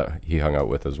else that he hung out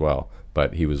with as well,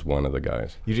 but he was one of the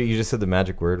guys. You just said the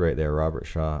magic word right there, Robert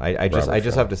Shaw. I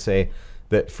just have to say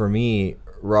that for me,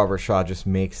 Robert Shaw just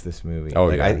makes this movie.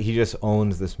 He just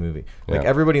owns this movie. Like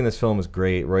everybody in this film is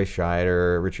great. Roy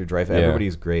Scheider, Richard Dreyfuss,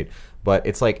 everybody's great. But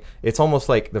it's almost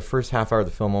like the first half hour of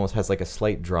the film almost has like a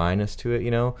slight dryness to it,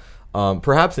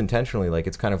 perhaps intentionally. Like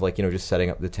it's kind of like, just setting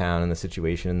up the town and the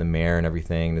situation and the mayor and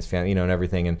everything, this family, and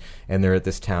everything, and they're at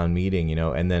this town meeting,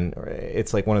 and then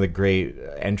it's like one of the great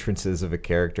entrances of a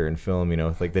character in film,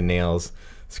 with like the nails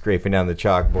scraping down the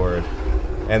chalkboard,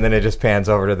 and then it just pans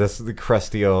over to the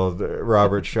crusty old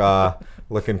Robert Shaw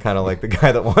looking kind of like the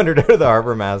guy that wandered out of the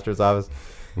harbor master's office,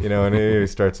 and he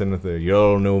starts in with the, "You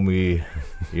all know me,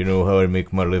 you know how I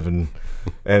make my living."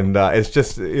 And it's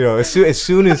just, as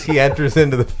soon as he enters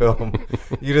into the film,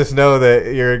 you just know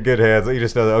that you're in good hands. You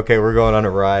just know that, okay, we're going on a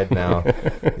ride now.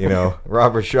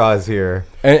 Robert Shaw is here.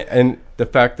 And the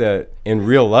fact that in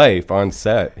real life, on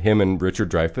set, him and Richard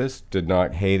Dreyfuss did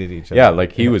not... hated each other. Yeah,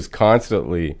 like he was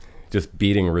constantly just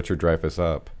beating Richard Dreyfuss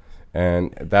up.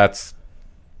 And that's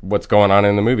what's going on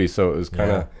in the movie. So it was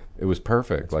kind of... It was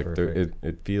perfect. It's like perfect.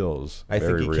 It feels I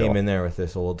very think he real. came in there with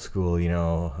this old school,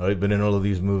 I've been in all of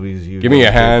these movies. Give me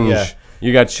a hand. Yeah.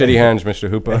 You got shitty hands, Mr.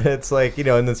 Hoopa. It's like,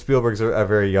 and then Spielberg's a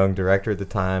very young director at the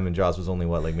time, and Jaws was only,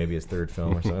 maybe his third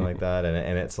film or something like that.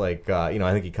 And it's like, I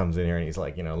think he comes in here and he's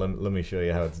like, let me show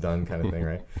you how it's done kind of thing,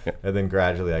 right? And then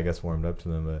gradually, I guess, warmed up to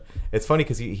them. But it's funny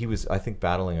because he was, I think,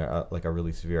 battling a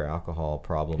really severe alcohol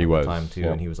problem at the time, too.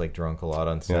 Yeah. And he was, like, drunk a lot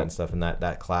on set and stuff. And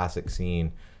that classic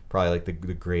scene... probably like the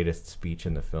greatest speech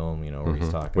in the film, where he's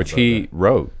talking. Which he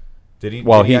wrote. Did he?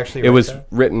 Well, did he actually? It was that?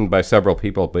 written by several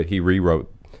people, but he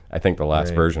rewrote, I think, the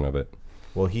last version of it.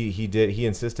 Well, he did. He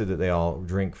insisted that they all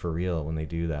drink for real when they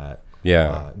do that.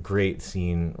 Yeah. Great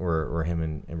scene where him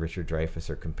and Richard Dreyfuss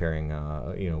are comparing,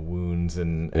 wounds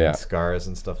and scars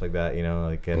and stuff like that.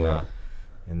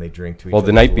 And they drink to each other. Well,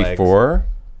 the night before.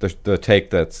 The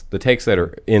takes that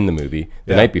are in the movie.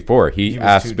 The night before, he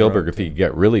asked Spielberg if he could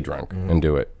get really drunk and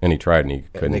do it, and he tried, and he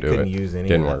couldn't do it. They couldn't use any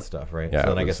Didn't of that work. stuff, right? Yeah, so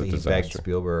then I guess a he begged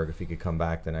Spielberg if he could come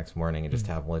back the next morning and just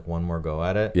have one more go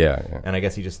at it. Yeah. And I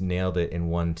guess he just nailed it in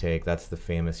one take. That's the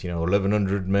famous,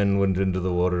 1,100 men went into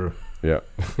the water. Yeah.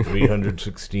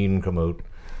 316 come out.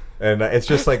 And it's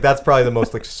just like, that's probably the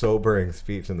most like sobering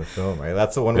speech in the film, right?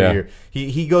 That's the one where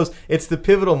he goes, it's the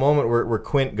pivotal moment where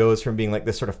Quint goes from being like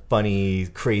this sort of funny,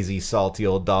 crazy, salty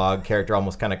old dog character,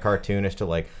 almost kind of cartoonish, to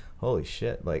like, holy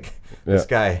shit, like this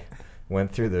guy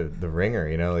went through the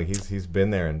ringer, like he's been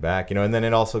there and back, and then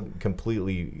it also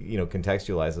completely,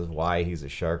 contextualizes why he's a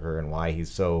sharker and why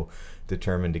he's so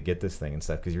determined to get this thing and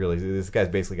stuff, because you realize this guy's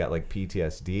basically got like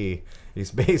PTSD. He's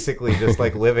basically just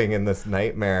like living in this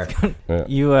nightmare.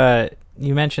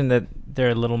 You mentioned that there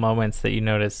are little moments that you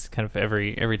notice kind of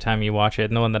every time you watch it,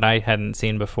 and the one that I hadn't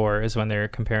seen before is when they're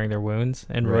comparing their wounds,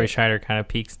 and Roy Scheider kind of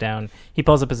peeks down. He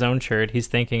pulls up his own shirt. He's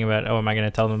thinking about, am I going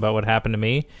to tell them about what happened to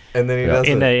me? And then he does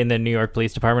in the New York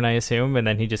Police Department, I assume, and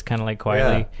then he just kind of like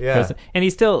quietly goes, and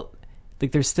he's still...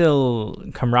 like there's still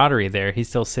camaraderie there. He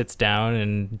still sits down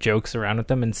and jokes around with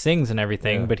them and sings and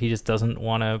everything, but he just doesn't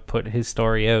want to put his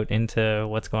story out into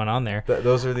what's going on there.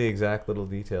 Those are the exact little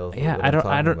details. Yeah, I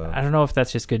don't know if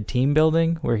that's just good team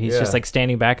building, where he's just like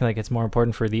standing back and like it's more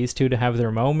important for these two to have their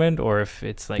moment, or if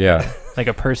it's like like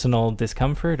a personal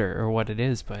discomfort or what it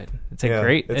is. But it's like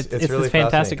great. It's really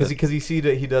fantastic because you see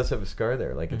that he does have a scar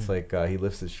there. Like it's like he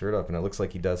lifts his shirt up and it looks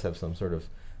like he does have some sort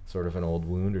of an old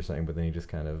wound or something, but then he just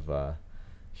kind of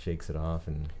shakes it off.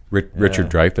 And Richard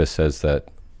Dreyfuss says that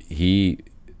he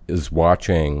is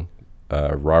watching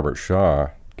Robert Shaw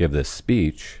give this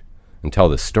speech and tell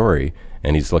this story,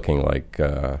 and he's looking like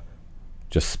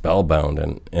just spellbound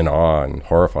and in awe and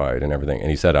horrified and everything.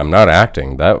 And he said, "I'm not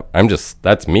acting.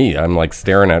 That's me. I'm like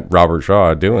staring at Robert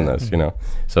Shaw doing this,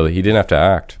 So he didn't have to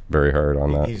act very hard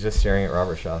on that. He's just staring at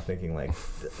Robert Shaw, thinking like,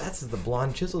 "That's the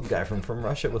blonde chiseled guy from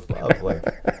Russia with Love. Like,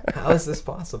 how is this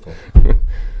possible?"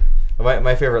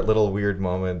 My favorite little weird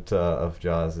moment of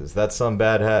Jaws is, "That's some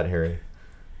bad hat, Harry."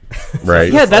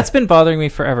 Right. Yeah, that's been bothering me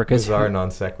forever. Bizarre non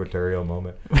sequitorial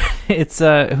moment. It's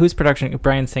whose production?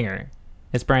 Brian Singer.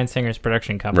 It's Brian Singer's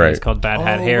production company. Right. It's called Bad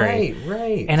Hat Harry.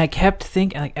 Right. And I kept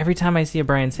thinking, like, every time I see a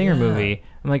Brian Singer movie,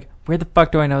 I'm like, where the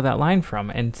fuck do I know that line from?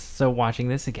 And so watching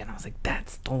this again, I was like,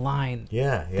 that's the line.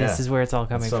 Yeah. This is where it's all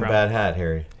coming from. Some bad hat,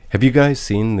 Harry. Have you guys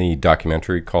seen the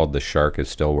documentary called "The Shark Is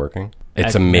Still Working"?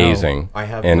 It's amazing. I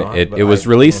have and not, it was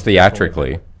released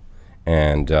theatrically,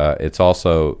 and it's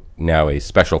also now a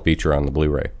special feature on the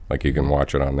Blu-ray. Like, you can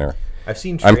watch it on there. I've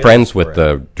seen. I'm friends with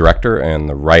the director and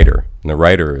the writer. And the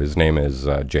writer, his name is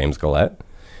James Gillette.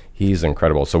 He's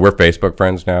incredible. So we're Facebook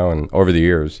friends now, and over the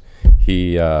years,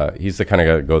 he's the kind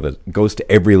of guy that goes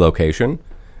to every location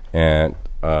and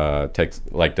does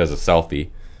a selfie.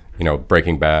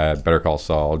 Breaking Bad, Better Call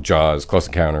Saul, Jaws, Close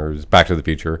Encounters, Back to the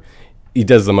Future. He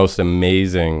does the most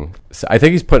amazing. I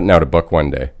think he's putting out a book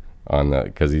one day on that,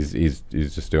 because he's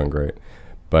just doing great.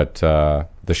 But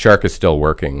The Shark is Still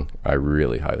Working. I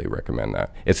really highly recommend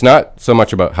that. It's not so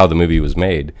much about how the movie was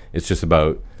made. It's just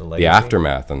about the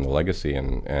aftermath and the legacy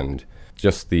and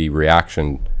just the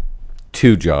reaction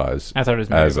to Jaws. I thought it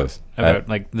was about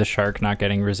like the shark not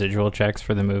getting residual checks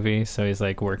for the movie, so he's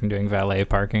like working doing valet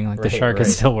parking. Like the shark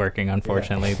is still working.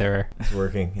 Unfortunately, it's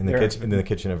working in the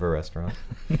kitchen of a restaurant.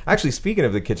 Actually, speaking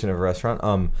of the kitchen of a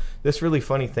restaurant, this really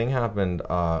funny thing happened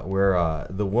where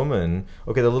the woman,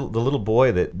 the little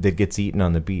boy that gets eaten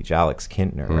on the beach, Alex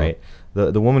Kintner, right?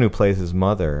 The woman who plays his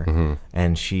mother,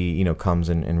 and she comes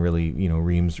and really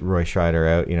reams Roy Scheider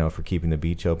out for keeping the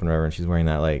beach open, or whatever, and she's wearing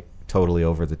that like totally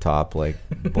over the top like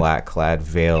black clad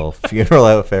veil funeral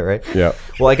outfit, right? Yeah.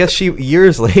 Well, I guess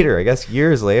years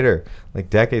later, like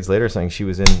decades later or something, she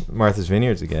was in Martha's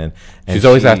Vineyards again. And she's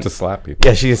always asked to slap people.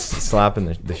 Yeah, she's slapping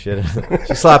the shit.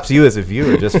 She slaps you as a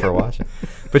viewer just for watching.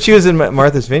 But she was in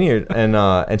Martha's Vineyard,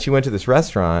 and she went to this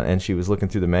restaurant, and she was looking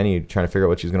through the menu trying to figure out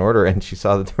what she was going to order, and she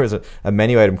saw that there was a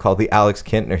menu item called the Alex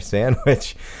Kintner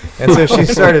sandwich. And so she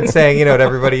started saying, to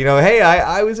everybody, hey,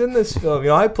 I was in this film.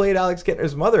 I played Alex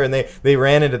Kintner's mother. And they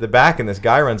ran into the back, and this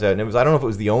guy runs out, and it was, I don't know if it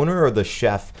was the owner or the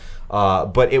chef,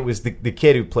 but it was the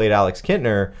kid who played Alex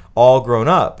Kintner, all grown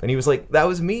up, and he was like, "That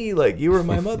was me, like you were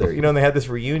my mother," and they had this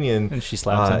reunion. And she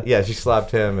slapped him. Yeah, she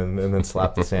slapped him, and then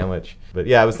slapped the sandwich. But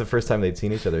yeah, it was the first time they'd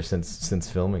seen each other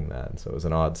since filming that, so it was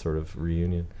an odd sort of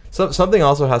reunion. So something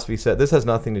also has to be said. This has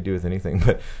nothing to do with anything,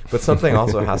 but something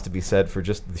also has to be said for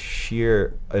just the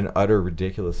sheer and utter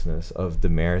ridiculousness of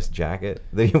Demer's jacket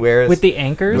that he wears with the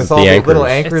anchors, with all the little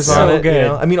anchors it's on so it. Good.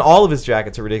 I mean, all of his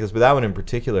jackets are ridiculous, but that one in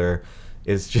particular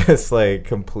is just like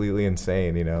completely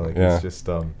insane. It's just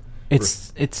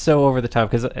It's so over the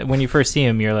top because when you first see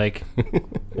him, you're like,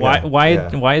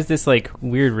 why is this like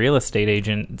weird real estate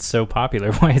agent so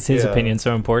popular? Why is his opinion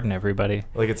so important to everybody?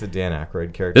 Like it's a Dan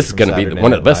Aykroyd character. This is going to be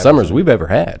one of the best summers we've ever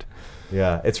had.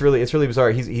 Yeah, it's really bizarre.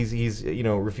 He's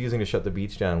refusing to shut the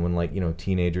beach down when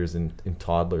teenagers and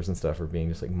toddlers and stuff are being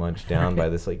just like munched down by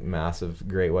this like massive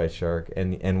great white shark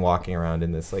and walking around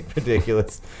in this like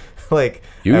ridiculous like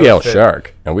you outfit. Yell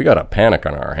shark and we got a panic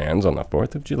on our hands on the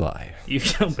 4th of July. You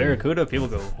yell barracuda, people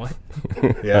go what?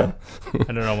 Yeah. I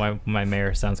don't know why my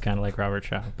mayor sounds kind of like Robert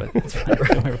Shaw, but it's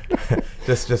fine.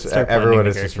 just everyone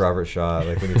is just Robert Shaw.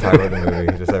 Like when you talk about the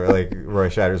movie, just like Roy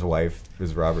Scheider's wife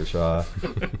is Robert Shaw.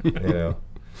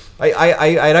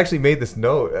 I'd actually made this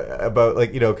note about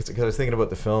because I was thinking about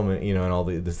the film and all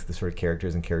the sort of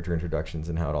characters and character introductions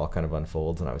and how it all kind of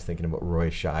unfolds, and I was thinking about Roy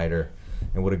Scheider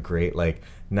and what a great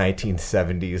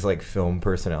 1970s film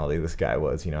personality this guy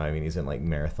was. He's in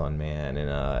Marathon Man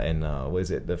and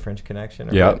was it The French Connection?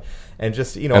 Yeah, and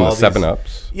just and all the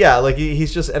 7-Ups. Yeah,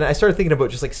 he's just, and I started thinking about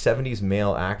just 70s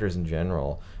male actors in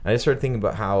general. And I started thinking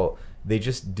about how they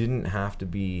just didn't have to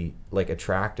be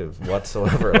attractive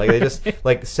whatsoever. They just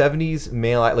 70s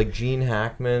male, like Gene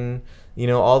Hackman,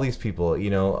 all these people,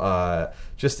 the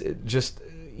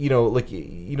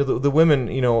women,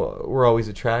 were always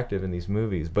attractive in these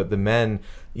movies, but the men,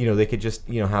 they could just,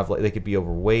 have they could be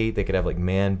overweight, they could have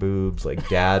man boobs,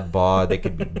 dad bod, they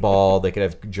could be bald, they could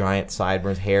have giant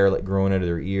sideburns, hair growing out of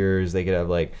their ears, they could have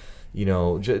they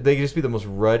could just be the most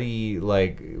ruddy,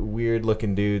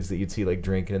 weird-looking dudes that you'd see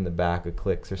drinking in the back of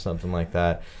cliques or something like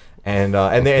that, and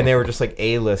they were just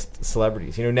A-list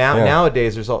celebrities.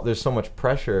 Nowadays there's so much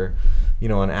pressure,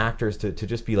 on actors to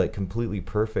just be completely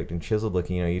perfect and chiseled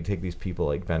looking. You take these people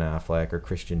like Ben Affleck or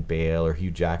Christian Bale or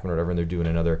Hugh Jackman or whatever, and they're doing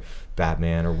another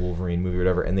Batman or Wolverine movie or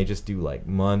whatever, and they just do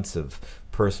months of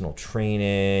personal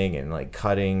training and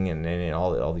cutting and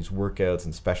all these workouts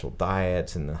and special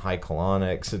diets and the high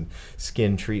colonics and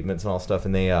skin treatments and all stuff,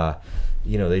 and they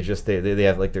they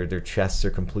have their chests are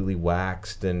completely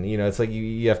waxed, and it's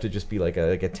you have to just be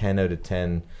a 10 out of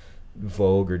 10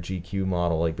 Vogue or GQ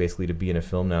model basically to be in a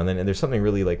film now and then. And there's something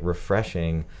really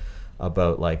refreshing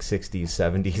about 60s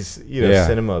 70s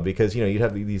cinema, because you'd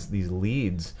have these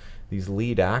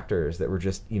lead actors that were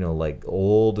just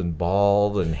old and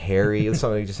bald and hairy, and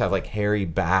some of them just have hairy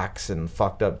backs and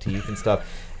fucked up teeth and stuff,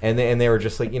 and they were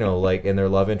just and their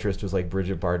love interest was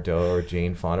Bridget Bardot or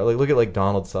Jane Fonda. Look at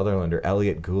Donald Sutherland or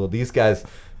Elliot Gould. These guys,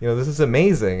 this is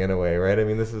amazing in a way, right? I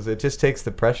mean, it just takes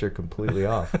the pressure completely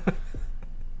off.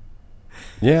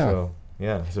 Yeah,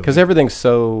 because everything's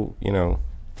so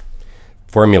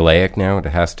formulaic now. It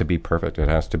has to be perfect. It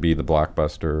has to be the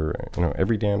blockbuster.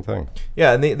 Every damn thing.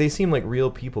 Yeah, and they seem like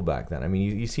real people back then. I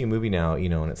mean, you see a movie now,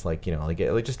 and it's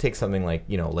it just takes something like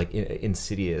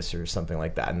Insidious or something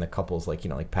like that, and the couple's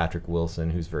like Patrick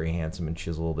Wilson, who's very handsome and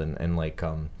chiseled, and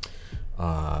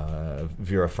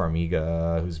Vera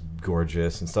Farmiga, who's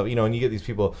gorgeous and stuff, and you get these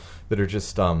people that are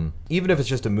just even if it's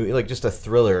just a movie, like just a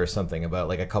thriller or something about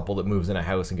like a couple that moves in a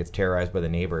house and gets terrorized by the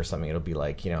neighbor or something, it'll be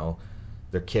like,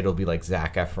 their kid will be like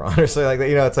Zac Efron or something like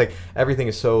that. It's like everything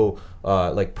is so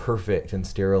like perfect and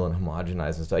sterile and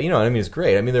homogenized and stuff. I mean, it's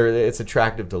great. I mean, it's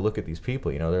attractive to look at these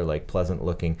people. They're like pleasant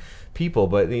looking people,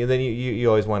 but then you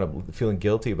always wind up feeling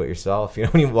guilty about yourself.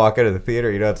 When you walk out of the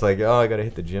theater, it's like, oh, I got to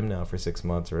hit the gym now for 6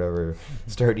 months or whatever.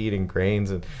 Start eating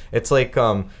grains, and it's like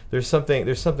there's something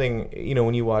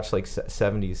when you watch like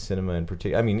 70s cinema in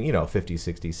particular. I mean, 50s,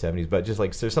 60s, 70s, but just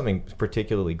like there's something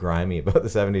particularly grimy about the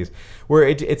 70s where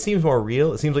it seems more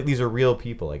real. It seems like these are real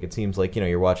people. Like it seems like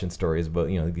you're watching stories about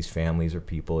these families or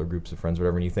people or groups of friends,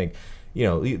 whatever, and you think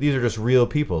these are just real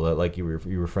people that like you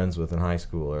were friends with in high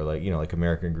school, or like like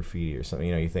American Graffiti or something.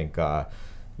 You think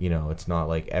it's not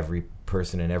like every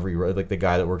person in every like the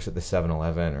guy that works at the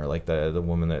 7-Eleven, or like the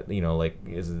woman that like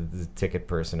is the ticket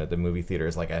person at the movie theater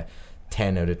is like a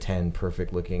 10 out of 10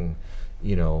 perfect looking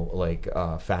like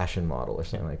fashion model or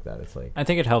something like that. It's like, I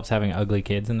think it helps having ugly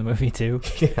kids in the movie too.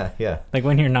 yeah. Like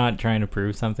when you're not trying to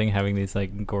prove something, having these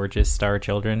like gorgeous star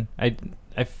children.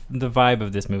 The vibe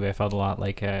of this movie, I felt a lot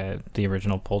like the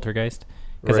original Poltergeist,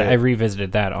 because I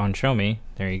revisited that on Show Me.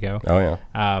 There you go. Oh yeah.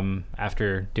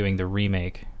 After doing the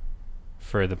remake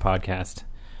for the podcast.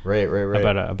 Right.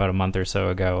 About a month or so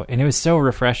ago, and it was so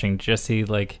refreshing to just see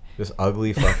like just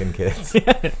ugly fucking kids.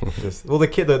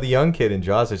 The young kid in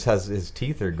Jaws just has his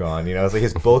teeth are gone. It's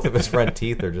like both of his front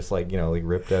teeth are just like like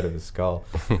ripped out of his skull,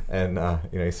 and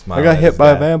he smiles. I got hit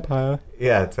by a vampire.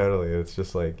 Yeah, totally. It's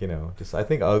just like just I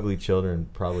think ugly children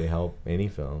probably help any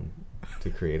film to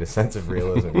create a sense of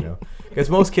realism, because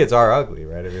most kids are ugly,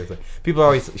 right? I mean, it's like, people are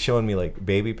always showing me like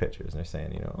baby pictures, and they're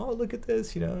saying, oh, look at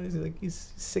this,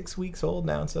 he's 6 weeks old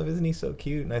now and stuff, isn't he so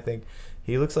cute? And I think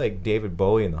he looks like David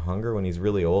Bowie in The Hunger when he's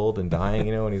really old and dying,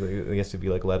 and he has to be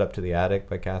like led up to the attic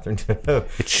by Catherine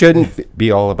Deneuve. It shouldn't be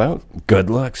all about good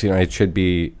looks, it should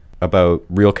be about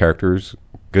real characters,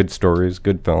 good stories,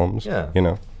 good films,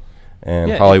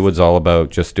 and Hollywood's all about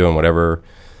just doing whatever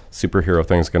superhero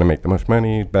thing's going to make the most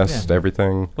money,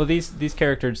 everything. Well, these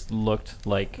characters looked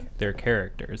like their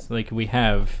characters. Like we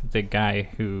have the guy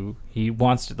who he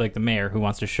wants to, like the mayor who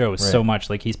wants to show so much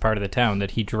like he's part of the town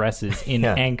that he dresses in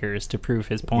anchors to prove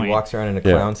his point. He walks around in a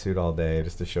clown suit all day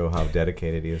just to show how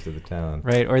dedicated he is to the town.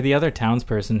 Right, or the other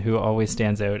townsperson who always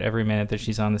stands out every minute that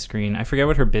she's on the screen. I forget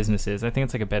what her business is. I think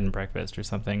it's like a bed and breakfast or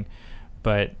something.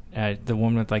 But the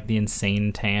woman with like the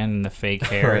insane tan and the fake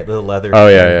hair, right, the leather. Oh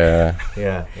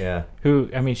yeah. Who,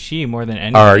 I mean, she more than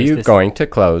anyone. Are you going to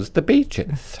close the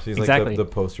beaches? She's exactly like the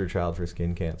poster child for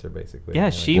skin cancer, basically. Yeah,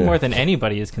 she more than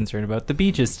anybody is concerned about the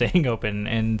beaches staying open,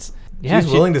 and she's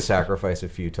willing to sacrifice a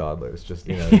few toddlers just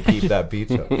to keep that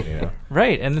beach up.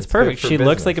 Right, and it's perfect. She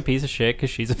looks like a piece of shit because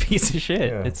she's a piece of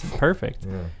shit. Yeah. It's perfect.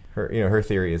 Yeah. Her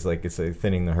theory is like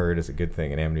thinning the herd is a good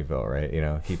thing in Amityville,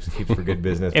 right? Keeps for good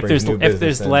business. If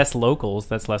there's less locals,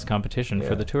 that's less competition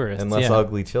for the tourists and less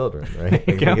ugly children, right?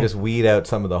 We could just weed out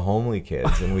some of the homely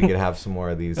kids, and we could have some more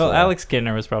of these. Well, Alex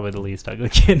Kintner was probably the least ugly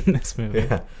kid in this movie.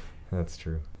 Yeah, that's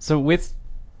true. So with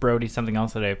Brody, something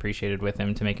else that I appreciated with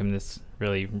him to make him this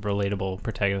really relatable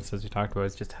protagonist, as we talked about,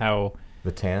 is just how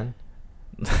the tan.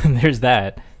 There's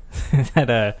that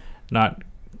not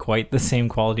quite the same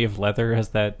quality of leather as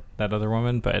that other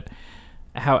woman, but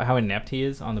how inept he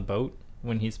is on the boat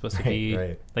when he's supposed to be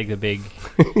like the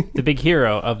big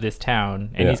hero of this town,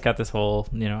 and he's got this whole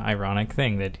ironic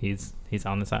thing that he's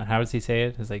on this island. How does he say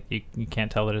it? It's like you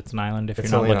can't tell that it's an island if you're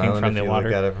not looking from the water.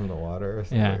 Look at it from the water. Or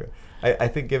something I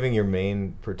think giving your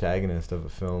main protagonist of a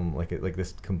film like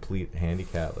this complete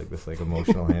handicap, like this like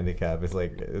emotional handicap,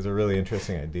 is a really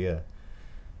interesting idea.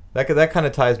 That kind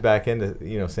of ties back into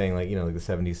saying like the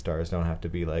 70s stars don't have to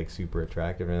be like super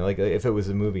attractive, and like if it was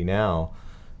a movie now,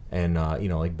 and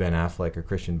like Ben Affleck or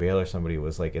Christian Bale or somebody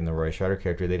was like in the Roy Scheider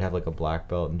character, they'd have like a black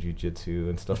belt in jiu-jitsu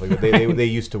and stuff like that. They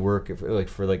used to work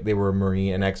for they were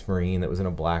an ex-marine that was in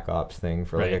a black ops thing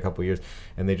for like a couple of years,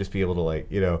 and they'd just be able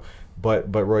to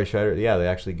But Roy Scheider, they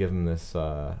actually give him this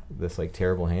like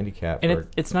terrible handicap. And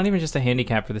it's not even just a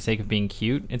handicap for the sake of being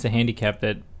cute. It's a handicap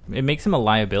that it makes him a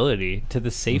liability to the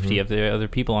safety of the other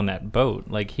people on that boat.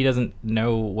 Like he doesn't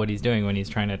know what he's doing when he's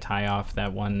trying to tie off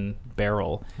that one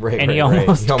barrel, he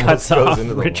almost cuts off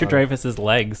Richard Dreyfuss's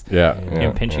legs.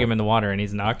 Pinching him in the water, and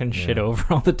he's knocking shit over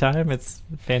all the time. It's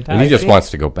fantastic. And he just wants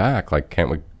to go back. Like,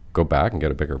 can't we go back and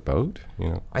get a bigger boat?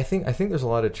 I think there's a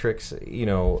lot of tricks,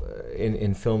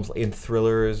 in films, in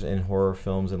thrillers, in horror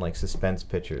films, and like suspense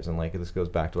pictures, and like this goes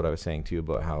back to what I was saying to you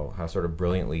about how sort of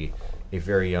brilliantly a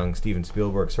very young Steven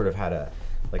Spielberg sort of had a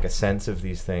sense of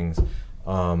these things.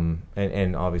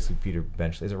 And obviously Peter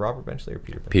Benchley. Is it Robert Benchley or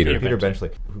Peter Benchley? Peter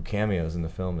Benchley, who cameos in the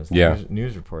film as the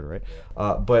news reporter,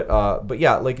 right? But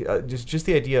yeah, like just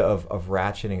the idea of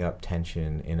ratcheting up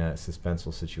tension in a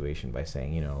suspenseful situation by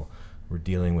saying, you know, we're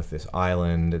dealing with this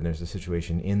island and there's a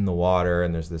situation in the water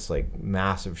and there's this like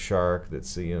massive shark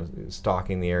that's, you know,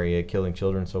 stalking the area, killing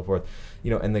children and so forth, you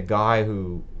know, and the guy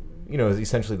who, you know, is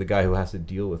essentially the guy who has to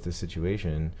deal with this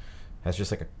situation has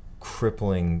just like a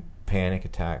crippling panic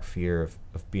attack fear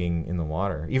of being in the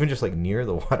water, even just like near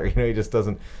the water. You know, he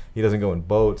doesn't go in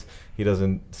boats, he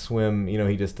doesn't swim, you know,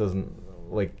 he just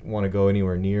doesn't like want to go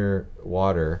anywhere near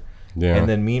water. Yeah. And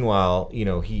then meanwhile, you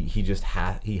know, he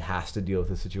has to deal with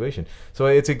the situation. So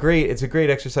it's a great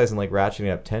exercise in like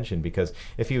ratcheting up tension, because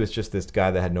if he was just this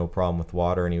guy that had no problem with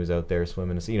water and he was out there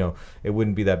swimming, you know, it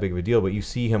wouldn't be that big of a deal. But you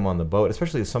see him on the boat,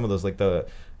 especially some of those like the,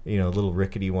 you know, little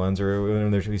rickety ones, or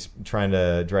when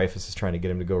Dreyfuss is trying to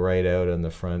get him to go right out on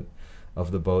the front of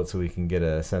the boat so we can get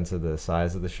a sense of the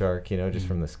size of the shark, you know, just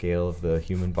from the scale of the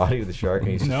human body of the shark,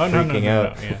 and he's freaking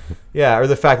out. Yeah, or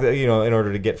the fact that, you know, in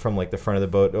order to get from like the front of the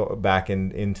boat back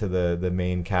into the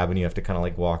main cabin, you have to kind of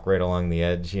like walk right along the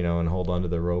edge, you know, and hold onto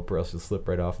the rope, or else you'll slip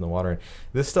right off in the water. And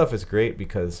this stuff is great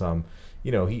because,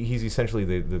 you know, he's essentially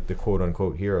the quote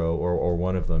unquote hero, or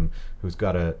one of them, who's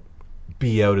got to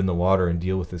be out in the water and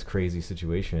deal with this crazy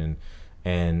situation.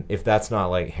 And if that's not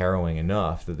like harrowing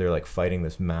enough, that they're like fighting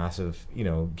this massive, you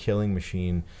know, killing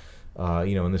machine,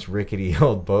 you know, in this rickety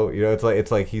old boat, you know,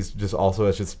 it's like he's just also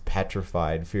has just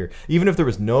petrified fear. Even if there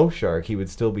was no shark, he would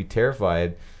still be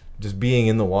terrified just being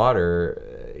in the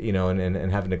water, you know,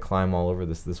 and having to climb all over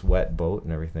this wet boat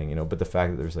and everything, you know. But the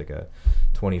fact that there's like a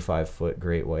 25-foot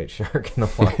great white shark in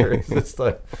the water is just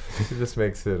like, it just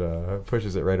makes it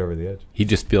pushes it right over the edge. He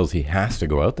just feels he has to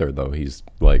go out there, though. He's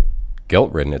like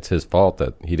guilt-ridden. It's his fault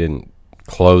that he didn't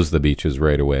close the beaches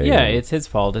right away. Yeah, it's his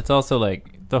fault. It's also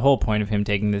like the whole point of him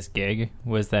taking this gig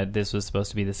was that this was supposed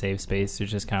to be the safe space.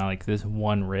 There's just kind of like this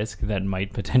one risk that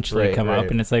might potentially come up,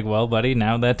 and it's like, well, buddy,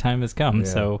 now that time has come. Yeah.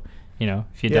 So, you know,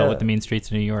 if you dealt with the mean streets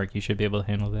of New York, you should be able to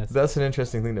handle this. That's an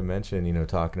interesting thing to mention, you know,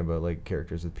 talking about like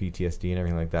characters with PTSD and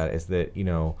everything like that, is that, you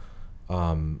know,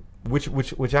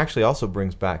 which actually also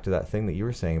brings back to that thing that you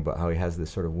were saying about how he has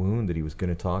this sort of wound that he was going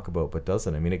to talk about but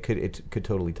doesn't. I mean, it could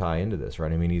totally tie into this,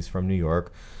 right? I mean, he's from New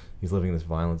York, he's living in this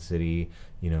violent city,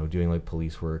 you know, doing like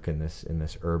police work in this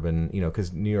urban, you know,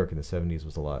 because New York in the 70s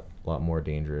was a lot more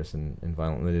dangerous and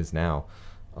violent than it is now.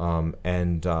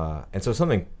 And so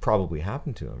something probably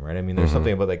happened to him, right? I mean, there's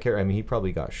something about that character. I mean, he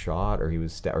probably got shot, or he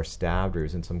was stabbed, or he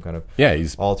was in some kind of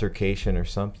altercation or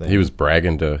something. He was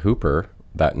bragging to Hooper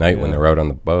that night when they were out on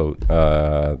the boat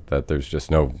that there's just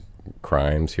no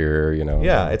crimes here, you know.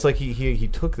 Yeah, it's like he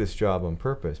took this job on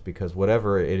purpose, because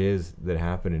whatever it is that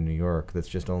happened in New York that's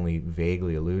just only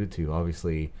vaguely alluded to,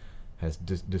 obviously has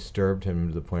disturbed him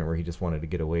to the point where he just wanted to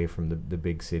get away from the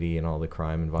big city and all the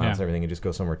crime and violence and everything, and just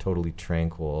go somewhere totally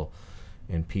tranquil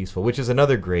and peaceful, which is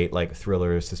another great like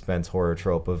thriller, suspense, horror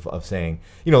trope of saying,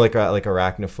 you know, like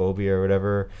arachnophobia or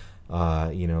whatever.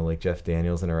 You know, like Jeff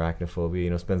Daniels in Arachnophobia, you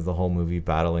know, spends the whole movie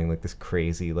battling like this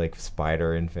crazy like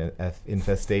spider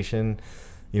infestation,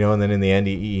 you know, and then in the end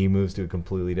he moves to a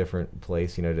completely different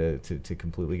place, you know, to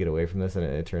completely get away from this, and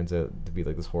it turns out to be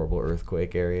like this horrible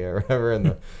earthquake area or whatever,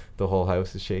 and the whole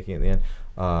house is shaking at the end.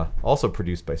 Also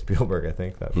produced by Spielberg, I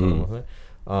think, that film, wasn't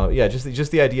it? Yeah,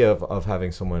 just the idea of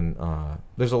having someone.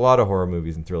 There's a lot of horror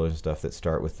movies and thrillers and stuff that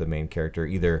start with the main character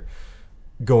either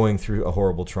going through a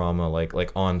horrible trauma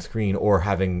like on screen, or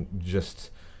having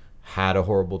just had a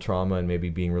horrible trauma and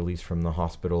maybe being released from the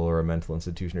hospital or a mental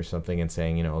institution or something, and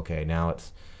saying, you know, okay, now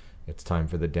it's time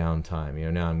for the downtime, you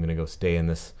know, now I'm going to go stay in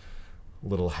this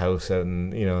little house out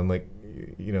in, you know, in like,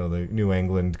 you know, the New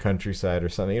England countryside or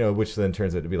something, you know, which then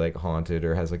turns out to be like haunted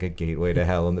or has like a gateway to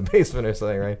hell in the basement or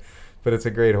something, right? But it's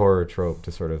a great horror trope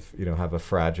to sort of, you know, have a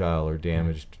fragile or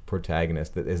damaged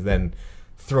protagonist that is then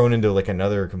thrown into like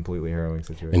another completely harrowing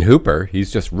situation. And Hooper,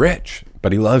 he's just rich,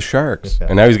 but he loves sharks,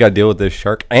 and now he's got to deal with this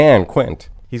shark and Quint.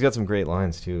 He's got some great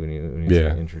lines too when he's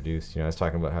introduced. You know, I was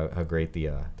talking about how great the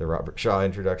Robert Shaw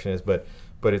introduction is, but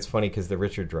it's funny because the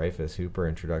Richard Dreyfuss Hooper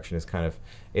introduction is kind of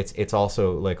it's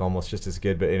also like almost just as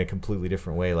good, but in a completely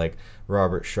different way. Like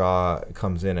Robert Shaw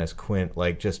comes in as Quint,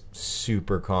 like just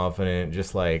super confident,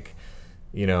 just like,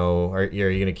 you know, are you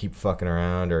going to keep fucking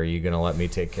around, or are you going to let me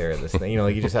take care of this thing? You know,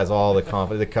 like he just has all the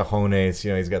confidence, the cojones,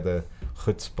 you know, he's got the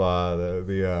chutzpah,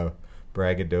 the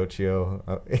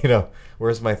braggadocio, you know,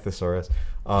 where's my thesaurus?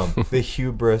 The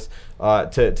hubris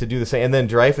to do the same. And then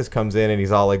Dreyfuss comes in and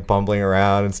he's all like bumbling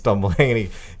around and stumbling, and he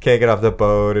can't get off the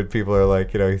boat, and people are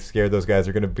like, you know, he's scared those guys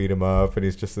are going to beat him up, and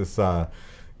he's just this,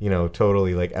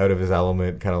 totally like out of his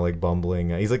element, kind of like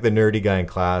bumbling. He's like the nerdy guy in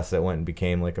class that went and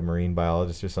became like a marine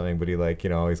biologist or something, but he like,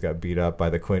 always got beat up by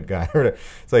the Quint guy.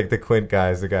 It's like the Quint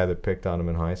guy is the guy that picked on him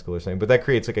in high school or something. But that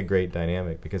creates like a great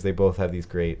dynamic because they both have these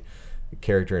great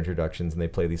character introductions and they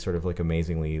play these sort of like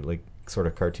amazingly like sort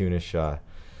of cartoonish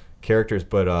characters,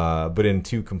 but in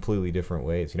two completely different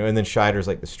ways. And then Scheider's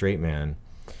like the straight man.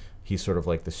 He's sort of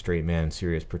like the straight man,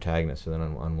 serious protagonist. So then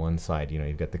on one side,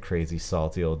 you've got the crazy,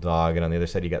 salty old dog, and on the other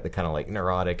side, you got the kind of like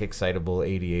neurotic, excitable,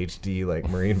 ADHD, like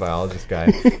marine biologist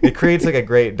guy. It creates like a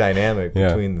great dynamic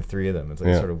between the three of them. It's like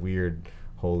a sort of weird,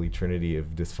 holy trinity of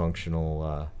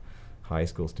dysfunctional high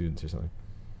school students or something.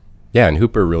 Yeah, and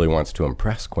Hooper really wants to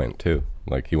impress Quint too.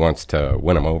 Like he wants to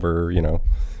win him over,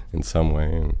 in some way.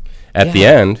 And at the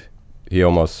end, he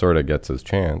almost sort of gets his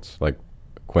chance. Like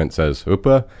Quint says,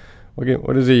 "Hooper,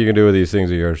 what is it you can do with these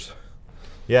things of yours?"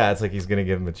 Yeah, it's like he's gonna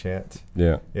give him a chance.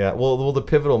 Yeah. Yeah. Well, the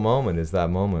pivotal moment is that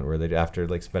moment where they, after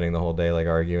like spending the whole day like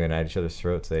arguing at each other's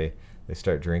throats, they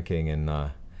start drinking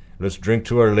and let's drink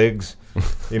to our legs.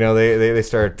 They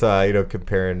start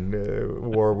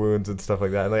comparing war wounds and stuff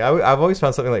like that. And like I've always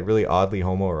found something like really oddly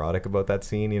homoerotic about that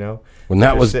scene. When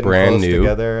that was brand new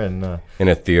together and in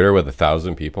a theater with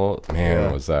 1,000 people,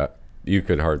 man, was that. You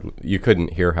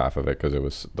couldn't hear half of it because it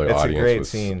was the audience. It's a great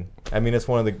scene. I mean, it's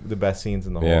one of the best scenes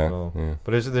in the whole film. Yeah.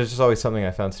 But there's just always something I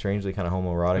found strangely kind of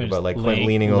homoerotic about, like Quint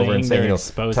leaning over and saying,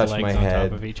 touch my head. On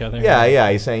top of each other.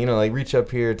 Yeah. He's saying, like reach up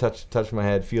here, touch my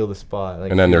head, feel the spot. Like,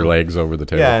 and then their legs over the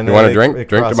table. Yeah, you want to drink?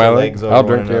 Drink to my leg. I'll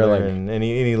drink to your leg. And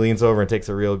he leans over and takes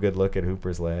a real good look at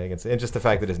Hooper's leg, and just the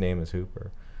fact that his name is Hooper,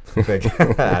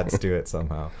 adds to it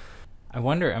somehow. I'm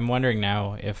wondering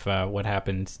now if what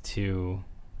happened to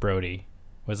Brody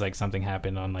was like something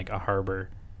happened on like a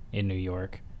harbor in New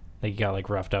York. Like he got like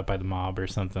roughed up by the mob or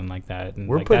something like that. And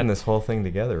we're like putting this whole thing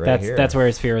together here. That's where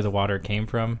his fear of the water came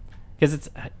from.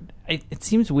 Because it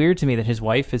seems weird to me that his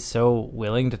wife is so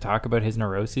willing to talk about his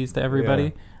neuroses to everybody.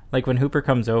 Yeah. Like when Hooper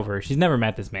comes over, she's never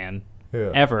met this man.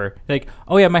 Yeah. Ever. Like,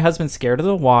 oh yeah, my husband's scared of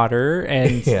the water,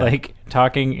 and like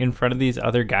talking in front of these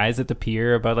other guys at the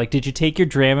pier about like, did you take your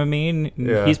Dramamine?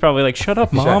 And he's probably like, shut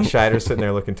up, mom. Scheider's sitting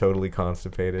there looking totally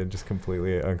constipated, just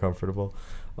completely uncomfortable.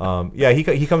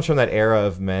 He comes from that era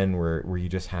of men where you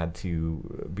just had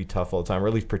to be tough all the time, or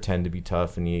at least pretend to be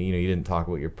tough, and you didn't talk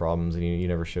about your problems, and you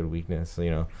never showed weakness.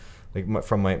 Like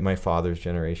from my father's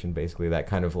generation, basically that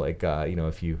kind of like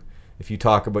if you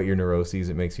talk about your neuroses,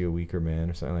 it makes you a weaker man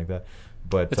or something like that.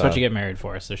 But that's what you get married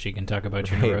for, so she can talk about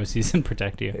your neuroses and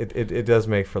protect you. It does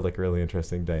make for like a really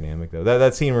interesting dynamic, though.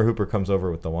 That scene where Hooper comes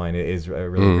over with the wine is a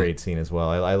really great scene as well.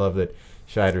 I love that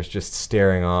Scheider's just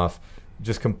staring off,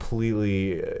 just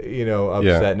completely,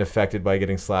 upset and affected by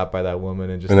getting slapped by that woman,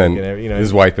 and then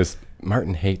his wife is.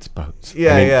 Martin hates boats.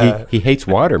 He hates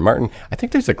water. Martin, I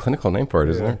think there's a clinical name for it,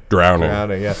 isn't there? Drowning.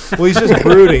 Yeah. Well, he's just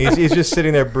brooding. He's just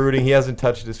sitting there brooding. He hasn't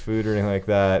touched his food or anything like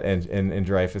that. And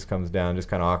Dreyfuss comes down, just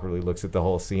kind of awkwardly looks at the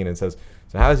whole scene and says,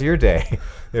 "So how's your day?"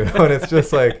 And it's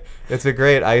just like it's a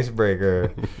great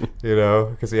icebreaker,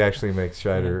 because he actually makes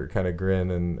Scheider kind of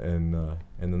grin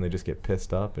and then they just get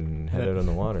pissed up and head out on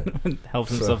the water.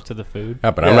 Helps himself to the food. Yeah,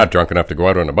 but I'm not drunk enough to go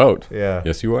out on a boat. Yeah.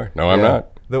 Yes, you are. No, I'm not.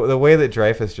 The way that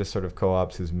Dreyfuss just sort of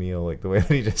co-opts his meal, like the way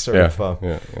that he just sort of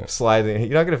slides in.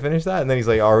 You're not going to finish that? And then he's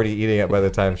like already eating it by the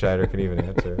time Scheider can even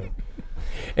answer.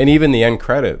 And even the end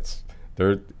credits,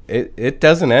 it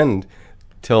doesn't end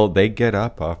till they get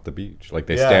up off the beach. Like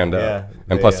they stand up.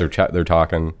 And plus they're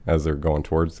talking as they're going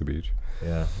towards the beach.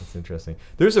 Yeah, that's interesting.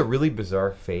 There's a really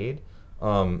bizarre fade.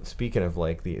 Speaking of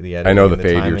like the editing, I know the and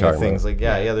fade you're talking things about.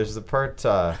 Like there's the part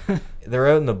they're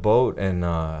out in the boat and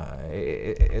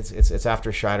it's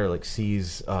after Scheider like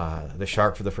sees the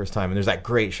shark for the first time, and there's that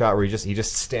great shot where he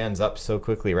just stands up so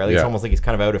quickly, right? Like it's almost like he's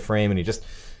kind of out of frame, and he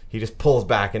just pulls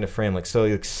back into frame, like so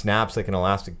he like snaps like an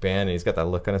elastic band, and he's got that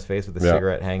look on his face with the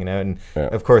cigarette hanging out, and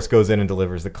of course goes in and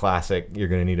delivers the classic "You're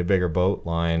going to need a bigger boat"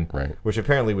 line, right? Which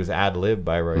apparently was ad-libbed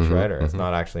by Roy Scheider. It's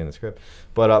not actually in the script,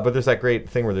 but there's that great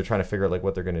thing where they're trying to figure out like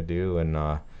what they're going to do, and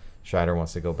Scheider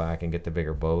wants to go back and get the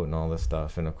bigger boat and all this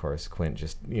stuff, and of course Quint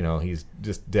just he's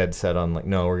just dead set on like,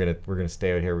 no, we're gonna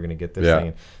stay out here, we're gonna get this thing.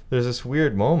 And there's this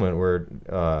weird moment where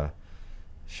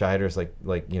Scheider's like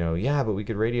but we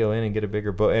could radio in and get a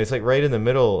bigger boat, and it's like right in the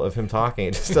middle of him talking,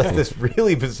 it just does this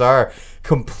really bizarre,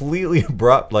 completely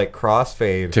abrupt like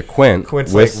crossfade to Quint's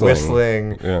like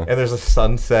whistling, and there's a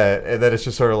sunset, and then it's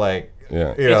just sort of like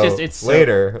Yeah.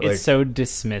 later. It's so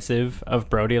dismissive of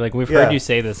Brody. Like, we've heard you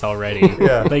say this already.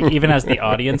 Like, even as the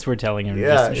audience, we're telling him,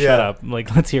 just shut up.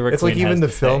 Like, let's hear what it's Quint like even has the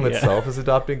to film say. itself is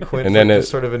adopting Quint, and then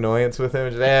just sort of annoyance with him.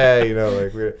 Just,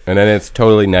 and then it's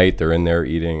totally night. They're in there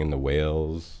eating, and the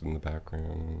whales in the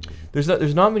background. There's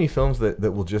not many films that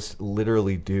will just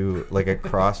literally do like a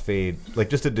crossfade, like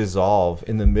just a dissolve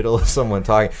in the middle of someone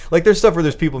talking. Like, there's stuff where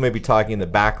there's people maybe talking in the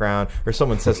background, or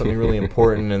someone says something really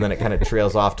important, and then it kind of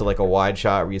trails off to like a wide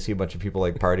shot where you see a bunch of people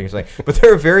like partying or something. But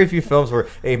there are very few films where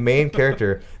a main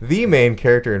character, the main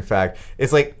character, in fact,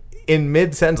 is like in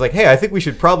mid-sentence, like, hey, I think we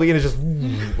should probably, and it just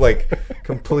like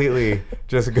completely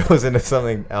just goes into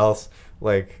something else,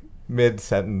 like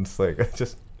mid-sentence, like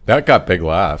just. That got big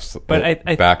laughs, but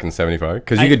I back in '75,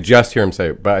 because you could just hear him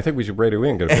say, "But I think we should break it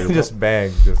in." And just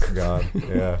bang, just gone.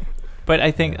 Yeah. But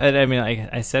I think, I mean,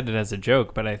 I said it as a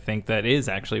joke, but I think that is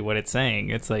actually what it's saying.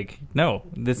 It's like, no,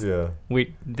 this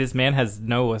man has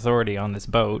no authority on this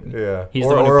boat. Yeah, He's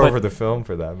or over the film,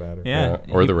 for that matter. Yeah,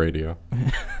 or the radio.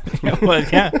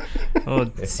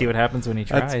 We'll see what happens when he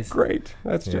tries. That's great.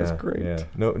 That's just great. Yeah.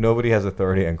 Nobody has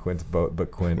authority on Quint's boat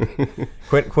but Quint.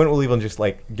 Quint will even just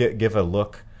like give a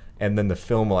look, and then the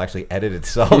film will actually edit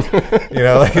itself.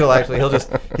 Like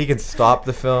he can stop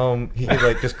the film. He could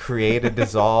like just create a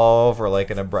dissolve, or like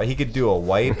he could do a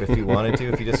wipe if he wanted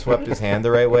to. If he just swept his hand the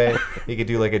right way, he could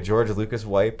do like a George Lucas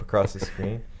wipe across the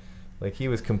screen. Like, he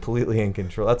was completely in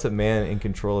control. That's a man in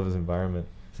control of his environment,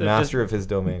 master of his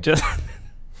domain.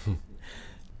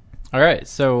 All right,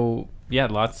 so yeah,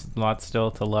 lots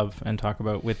still to love and talk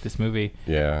about with this movie.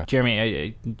 Yeah,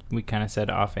 Jeremy, we kind of said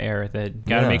off air that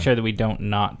got to make sure that we don't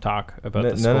not talk about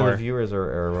the score. None of the viewers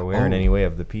are aware in any way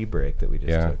of the pee break that we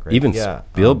just took. Right? Even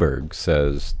Spielberg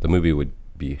says the movie would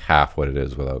be half what it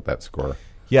is without that score.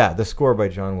 Yeah, the score by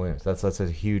John Williams. That's a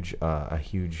huge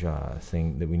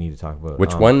thing that we need to talk about.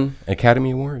 Which won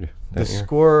Academy Award. The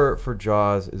score for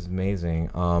Jaws is amazing.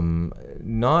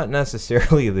 Not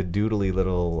necessarily the doodly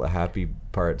little happy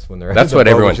parts when they're. That's what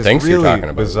everyone thinks really you're talking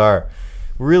about. Bizarre.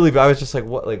 Really, I was just like,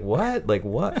 what? But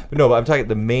no, but I'm talking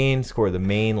the main score, the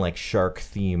main like shark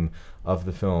theme of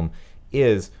the film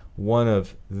is one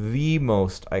of the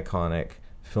most iconic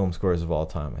film scores of all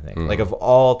time, I think. Like, of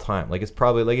all time. Like, it's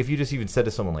probably like if you just even said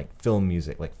to someone like film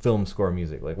music, like film score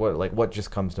music, like what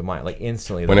just comes to mind? Like,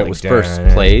 instantly when it was first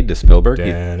played to Spielberg,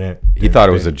 he thought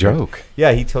it was a joke.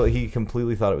 Yeah, he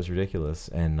completely thought it was ridiculous.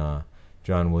 And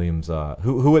John Williams,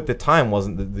 who at the time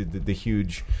wasn't the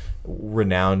huge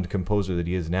renowned composer that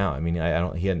he is now. I mean,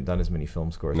 he hadn't done as many film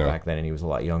scores back then, and he was a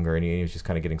lot younger, and he was just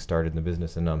kind of getting started in the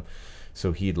business, and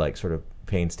so he'd like sort of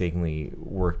painstakingly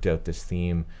worked out this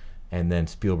theme. And then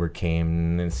Spielberg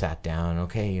came and sat down.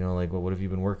 Okay, like, what have you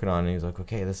been working on? And he's like,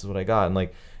 okay, this is what I got. And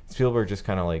like, Spielberg just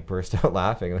kind of like burst out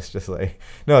laughing. It was just like,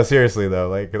 no, seriously though,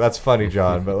 like, that's funny,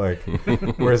 John, but like,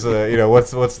 where's the,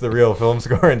 what's the real film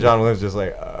score? And John Williams just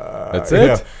like, that's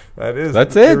it.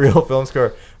 That's the real film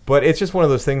score. But it's just one of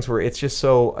those things where it's just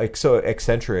so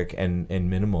eccentric and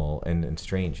minimal and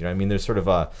strange. I mean, there's sort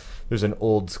of there's an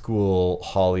old school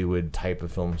Hollywood type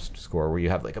of film score where you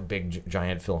have like a big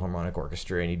giant Philharmonic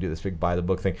orchestra and you do this big by the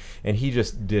book thing. And he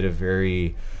just did a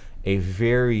very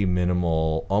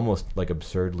minimal, almost like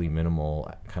absurdly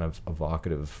minimal, kind of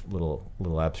evocative little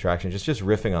abstraction, just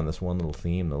riffing on this one little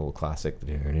theme, the little classic,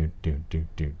 like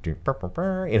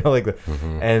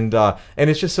the, and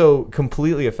it's just so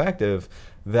completely effective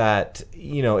that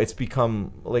it's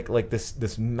become like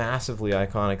this massively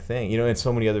iconic thing, and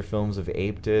so many other films have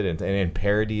aped it and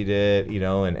parodied it,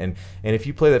 and if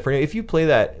you play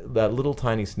that little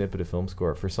tiny snippet of film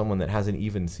score for someone that hasn't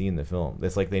even seen the film,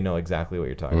 it's like they know exactly what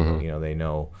you're talking about. They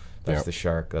know that's the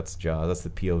shark, that's Jaws, that's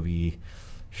the POV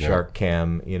shark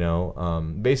cam,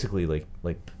 basically like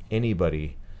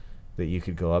anybody that you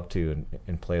could go up to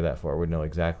and play that for would know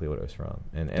exactly what it was from,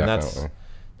 and that's.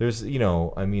 There's,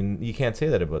 I mean, you can't say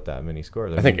that about that many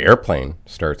scores. I think Airplane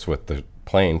starts with the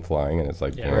plane flying, and it's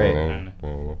like, right.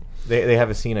 They have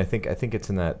a scene. I think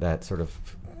it's in that sort of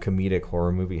comedic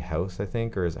horror movie House. I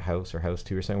think, or is it House or House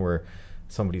 2 or something, where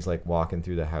somebody's like walking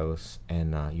through the house,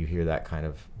 and you hear that kind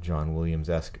of John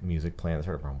Williams-esque music playing,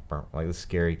 sort of like the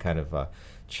scary kind of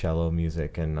cello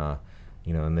music, and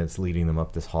and it's leading them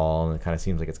up this hall, and it kind of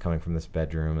seems like it's coming from this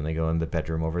bedroom, and they go in the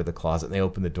bedroom over to the closet, and they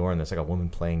open the door, and there's like a woman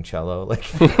playing cello,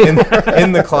 like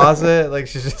in the closet, like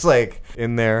she's just like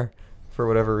in there for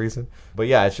whatever reason. But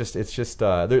yeah, it's just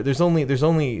there's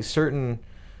only certain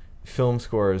film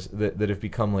scores that have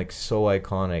become like so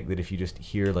iconic that if you just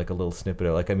hear like a little snippet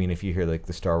of, like, I mean, if you hear like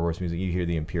the Star Wars music, you hear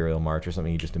the Imperial March or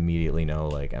something, you just immediately know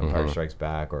like Empire Strikes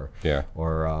Back or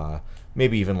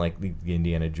maybe even like the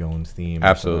Indiana Jones theme.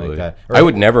 Absolutely. Or like that. I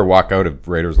would never walk out of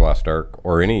Raiders of the Lost Ark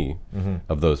or any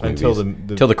of those movies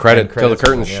until the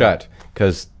curtains shut,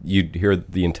 because you'd hear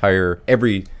the entire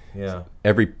every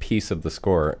piece of the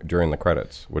score during the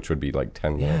credits, which would be like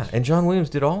 10 minutes. Yeah, and John Williams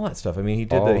did all that stuff. I mean, he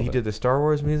did the Star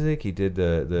Wars music, he did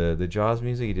the Jaws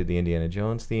music, he did the Indiana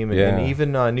Jones theme, and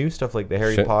even new stuff like the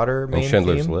Harry Potter main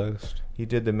Schindler's theme. List. He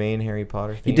did the main Harry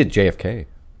Potter theme. He did JFK.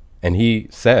 And he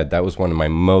said that was one of my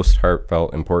most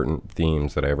heartfelt, important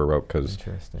themes that I ever wrote, because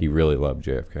he really loved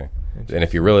JFK. And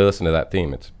if you really listen to that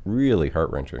theme, it's really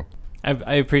heart-wrenching.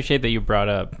 I appreciate that you brought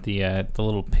up the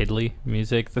little piddly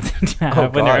music that they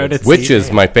have when they're out at sea. Which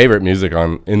is my favorite music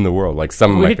in the world. Like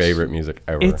some of my favorite music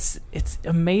ever. It's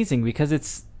amazing because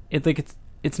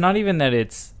it's not even that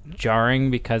it's jarring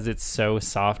because it's so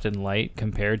soft and light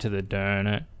compared to the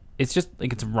dun. It's just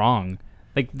like it's wrong.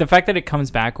 Like the fact that it comes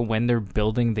back when they're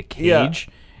building the cage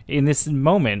in this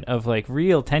moment of like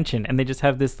real tension, and they just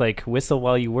have this like whistle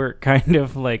while you work kind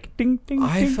of like ding ding.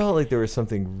 I ding. felt like there was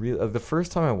something real. The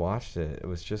first time I watched it, it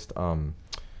was just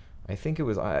I think it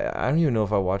was I don't even know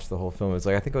if I watched the whole film. It was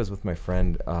like I think I was with my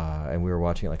friend and we were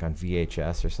watching it like on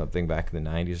VHS or something back in the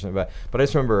 90s or something. But I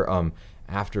just remember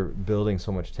after building so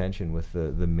much tension with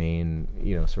the main,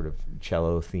 sort of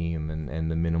cello theme and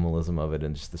the minimalism of it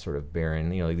and just the sort of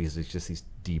barren, like these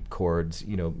deep chords,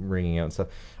 ringing out and stuff.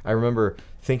 I remember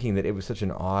thinking that it was such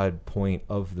an odd point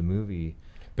of the movie.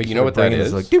 But you know what that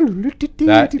is?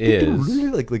 That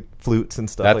is like flutes and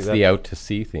stuff. That's the Out to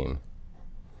Sea theme.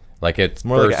 Like it's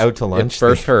more like Out to Lunch. It's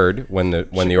first heard when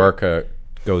the orca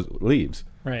leaves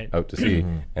out to sea,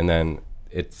 and then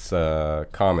it's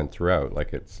common throughout.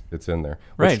 Like it's in there,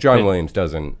 which right, John Williams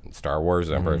does in Star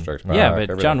Wars, Empire Strikes Back. Yeah, but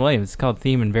everything. John Williams, it's called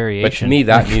theme and variation. But to me,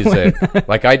 that music,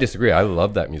 like I disagree. I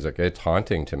love that music. It's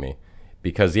haunting to me.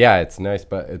 Because it's nice,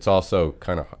 but it's also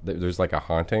kind of there's like a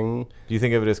haunting. Do you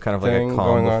think of it as kind of like a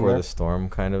calm before the storm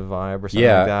kind of vibe or something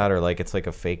like that, or like it's like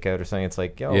a fake out or something? It's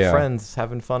like friends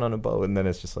having fun on a boat, and then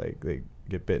it's just like they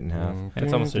get bit in half. And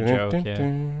it's almost a joke.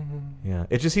 Yeah.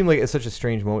 It just seemed like it's such a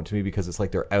strange moment to me because it's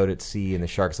like they're out at sea and the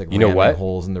sharks like ramming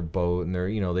holes in their boat and they're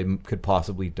they could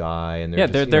possibly die and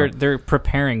they're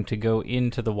preparing to go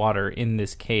into the water in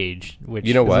this cage, which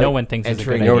no one thinks is a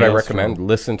good idea. You know what I recommend?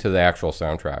 Listen to the actual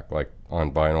soundtrack, like on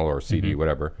vinyl or CD,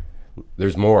 whatever.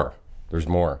 There's more,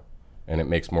 and it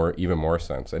makes even more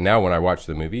sense. And now when I watch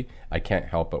the movie, I can't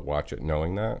help but watch it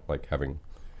knowing that, like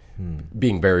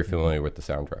being very familiar with the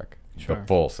soundtrack, the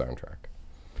full soundtrack.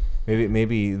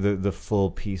 Maybe the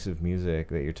full piece of music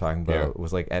that you're talking about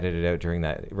was like edited out during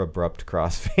that abrupt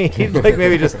crossfade. Like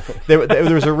maybe just there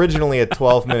was originally a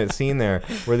 12-minute scene there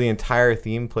where the entire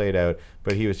theme played out,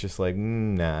 but he was just like,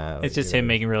 nah. It's just him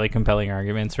making really compelling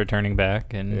arguments for turning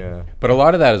back, and But a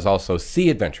lot of that is also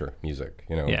sea adventure music.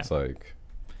 It's like,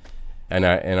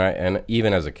 and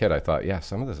even as a kid, I thought,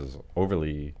 some of this is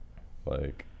overly,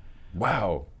 like,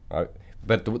 wow.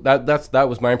 But that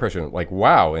was my impression. Like,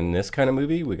 wow, in this kind of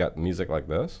movie, we got music like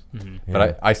this.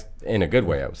 But I in a good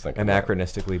way, I was thinking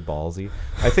anachronistically ballsy.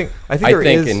 I think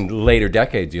in later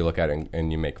decades you look at it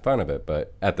and you make fun of it.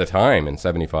 But at the time in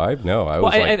 '75, no,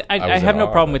 I have no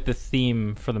problem with the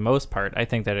theme for the most part. I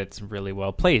think that it's really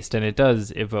well placed, and it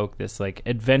does evoke this like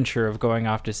adventure of going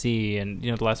off to sea. And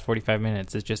the last 45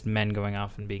 minutes is just men going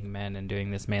off and being men and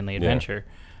doing this manly adventure.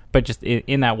 But just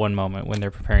in that one moment when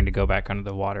they're preparing to go back under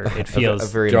the water, it feels... a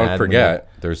very Don't forget,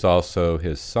 there's also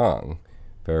his song,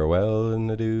 Farewell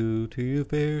and Adieu to You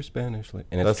Fair Spanish Lady.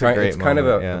 And it's kind of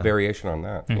a variation on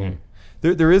that.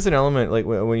 There is an element, like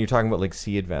when you're talking about like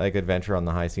sea adventure on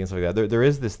the high sea and stuff like that, there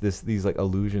is these like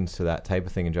allusions to that type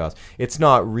of thing in Jaws. It's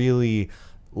not really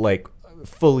like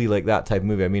fully like that type of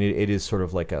movie. I mean, it is sort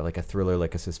of like a thriller,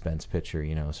 like a suspense picture,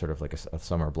 sort of like a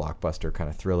summer blockbuster kind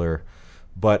of thriller.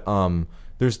 But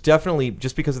there's definitely,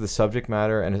 just because of the subject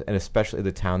matter and especially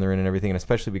the town they're in and everything, and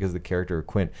especially because of the character of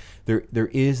Quint, there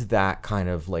is that kind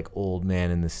of like old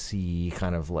man in the sea,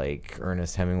 kind of like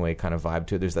Ernest Hemingway kind of vibe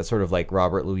to it. There's that sort of like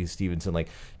Robert Louis Stevenson, like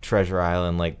Treasure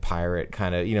Island, like pirate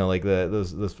kind of, like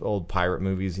those old pirate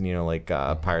movies, and like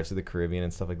Pirates of the Caribbean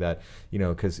and stuff like that.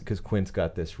 Because Quint's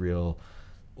got this real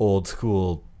old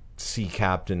school sea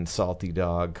captain, salty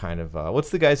dog kind of.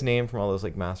 What's the guy's name from all those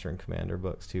like Master and Commander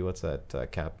books too? What's that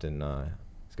captain?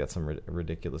 He's got some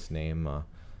ridiculous name.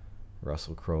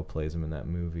 Russell Crowe plays him in that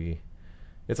movie.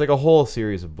 It's like a whole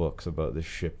series of books about this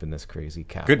ship and this crazy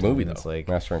captain. Good movie, though. It's like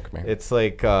Master and Commander. It's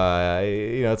like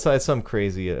it's some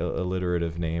crazy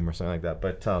alliterative name or something like that.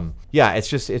 But yeah, it's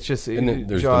just. And then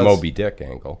there's Jaws, the Moby Dick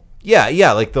angle.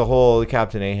 Yeah, like the whole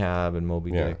Captain Ahab and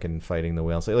Moby Yeah. Dick and fighting the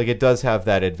whales. Like it does have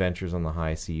that Adventures on the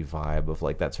High Sea vibe of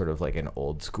like that sort of like an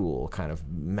old school kind of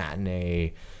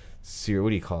matinee serial. What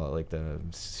do you call it? Like the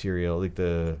serial, like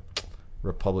the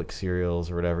Republic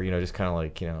serials or whatever, just kind of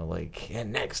like,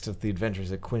 and next of the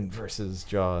adventures of Quint versus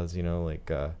Jaws,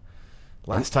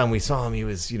 last time we saw him, he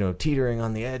was, teetering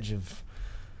on the edge of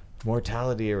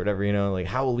mortality or whatever, like,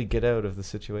 how will we get out of the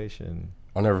situation?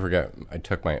 I'll never forget, I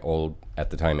took my old, at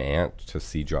the time, aunt to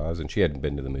see Jaws, and she hadn't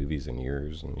been to the movies in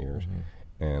years and years.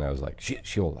 Mm-hmm. And I was like,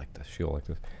 she'll like this,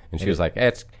 And she was like,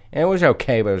 it was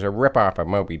okay, but it was a rip-off of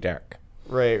Moby Dick.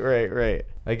 Right.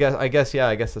 I guess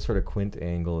the sort of Quint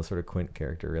angle, the sort of Quint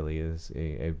character really is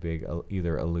a big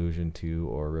either allusion to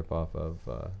or ripoff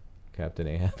of Captain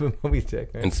Ahab and Moby Dick.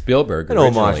 Right? And Spielberg an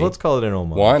homage. Let's call it an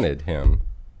homage. Wanted him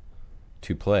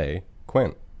to play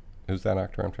Quint. Who's that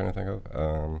actor I'm trying to think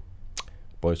of?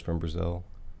 Boys from Brazil.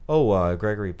 Oh,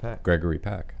 Gregory Peck.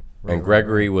 And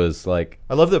Gregory was like...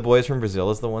 I love that Boys from Brazil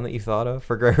is the one that you thought of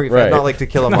for Gregory Peck. Right. Not like To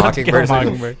Kill a Mockingbird.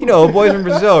 Boys from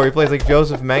Brazil, where he plays like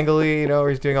Joseph Mengele, where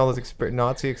he's doing all those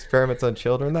Nazi experiments on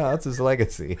children. No, that's his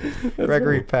legacy.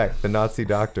 Gregory Peck, the Nazi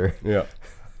doctor. Yeah.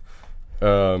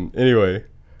 Anyway,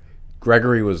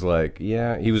 Gregory was like,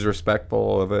 he was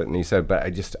respectful of it, and he said, but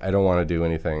I don't want to do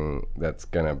anything that's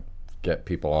going to get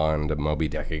people on to Moby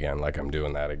Dick again, like I'm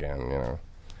doing that again,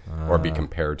 or be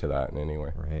compared to that in any way.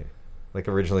 Right. Like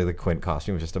originally the Quint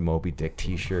costume was just a Moby Dick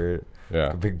t-shirt.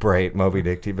 Yeah. A big bright Moby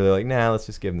Dick t-shirt. But they're like, nah, let's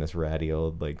just give him this ratty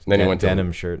old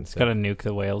denim shirt instead. Got a Nuke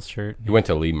the Whales shirt. He went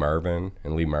to Lee Marvin,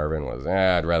 and Lee Marvin was,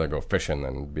 I'd rather go fishing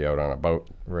than be out on a boat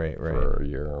for a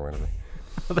year or whatever.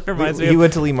 That reminds me he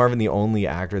went to Lee Marvin, the only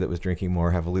actor that was drinking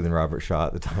more heavily than Robert Shaw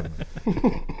at the time.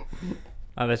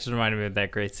 That just reminded me of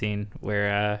that great scene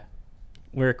where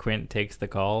Quint takes the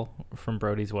call from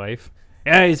Brody's wife.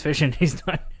 Yeah, he's fishing. He's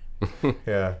not...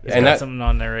 Yeah. He's got something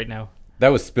on there right now. That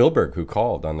was Spielberg who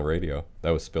called on the radio. That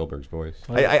was Spielberg's voice.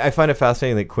 I find it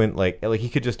fascinating that Quint, like he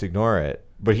could just ignore it,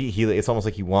 but he it's almost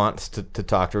like he wants to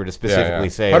talk to her to specifically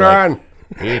say, put her on.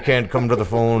 He can't come to the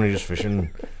phone. He's fishing,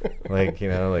 like.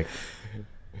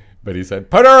 But he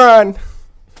said, put her on.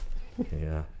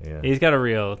 Yeah. He's got a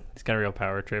real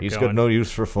power trip. He's got no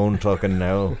use for phone talking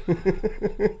now.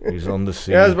 He's on the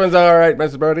sea. Your husband's all right,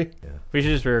 Mrs. Brody. Yeah. We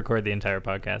should just re-record the entire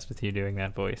podcast with you doing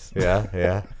that voice.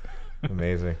 Yeah.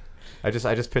 Amazing. I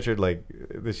just pictured like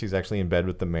that she's actually in bed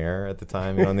with the mayor at the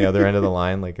time, on the other end of the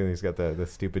line, like, and he's got the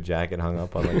stupid jacket hung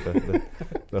up on like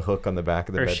the hook on the back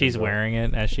of the bed. Or she's wearing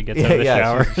it as she gets out of the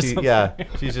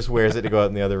shower. She just wears it to go out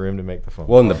in the other room to make the phone.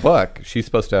 Well, in the book, she's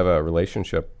supposed to have a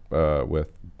relationship with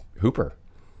Hooper.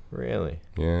 Really?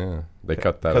 Yeah, they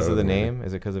cut that because out of the name.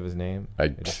 Is it because of his name?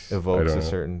 It evokes a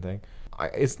certain thing.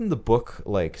 Isn't the book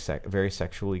like very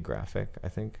sexually graphic? I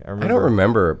think I don't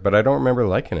remember, but I don't remember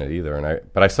liking it either.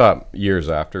 But I saw it years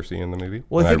after seeing the movie.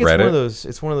 Well, I think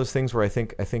it's one of those things where I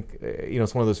think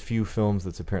it's one of those few films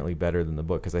that's apparently better than the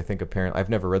book, because I think apparently I've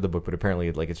never read the book, but apparently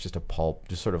it's just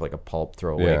sort of like a pulp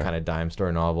throwaway kind of dime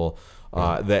store novel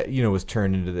that was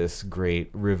turned into this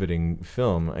great riveting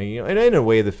film. And in a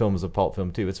way the film is a pulp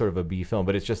film too. It's sort of a B film,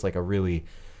 but it's just like a really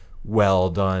well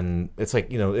done. It's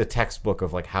like a textbook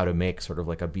of like how to make sort of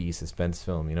like a B suspense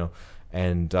film,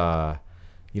 and but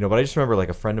I just remember like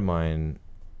a friend of mine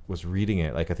was reading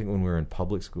it, like I think when we were in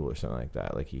public school or something like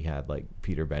that. Like he had like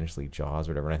Peter Benchley Jaws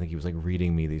or whatever, and I think he was like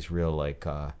reading me these real like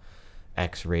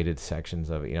X-rated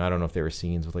sections of it. I don't know if there were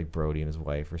scenes with like Brody and his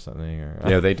wife or something. Or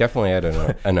yeah, they definitely had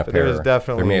an affair. There was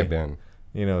definitely, there may have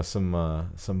been,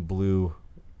 some blue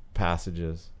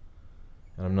passages.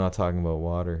 And I'm not talking about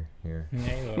water here.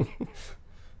 Yeah,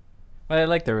 well, I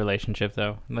like their relationship,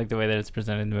 though. I like the way that it's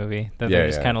presented in the movie. That they're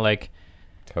just kind of like...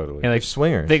 Totally. Like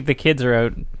swingers. The kids are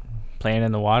out playing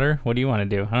in the water. What do you want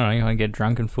to do? I don't know. You want to get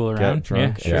drunk and fool around? Get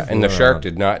drunk. Yeah. And the shark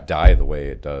did not die the way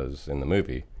it does in the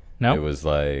movie. No. It was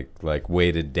like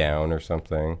weighted down or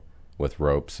something with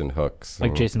ropes and hooks.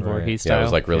 Like Jason Voorhees style. Yeah, it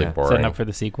was like really boring. Setting up for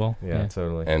the sequel. Yeah,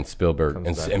 totally. And Spielberg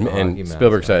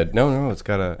Spielberg said, no, it's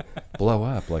got to blow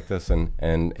up like this. And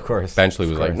of course, Benchley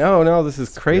was like, no, this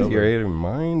is crazy. You're out of your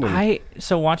mind.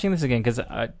 So watching this again, because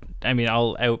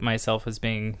I'll out myself as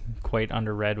being quite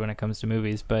underread when it comes to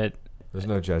movies, but there's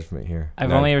no judgment here.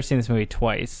 I've only ever seen this movie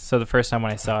twice. So the first time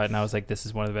when I saw it, and I was like, this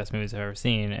is one of the best movies I've ever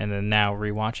seen. And then now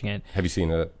rewatching it. Have you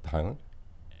seen it at the Hyland?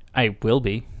 I will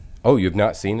be. Oh, you've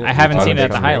not seen it? I haven't seen it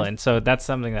at the Hyland, so that's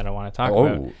something that I want to talk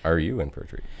about. Oh, are you in for a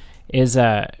treat? Is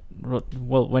well,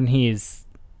 when he's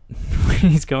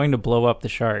he's going to blow up the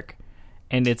shark,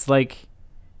 and it's like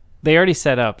they already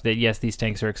set up that yes, these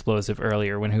tanks are explosive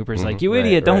earlier when Hooper's like, "You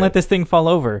idiot, don't let this thing fall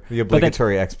over." The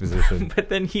obligatory exposition. But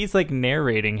then he's like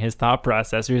narrating his thought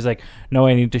process. Where he's like, "No,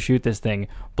 I need to shoot this thing.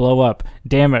 Blow up.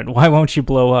 Damn it! Why won't you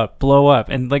blow up? Blow up!"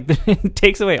 And like it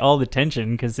takes away all the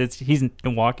tension because he's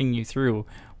walking you through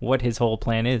what his whole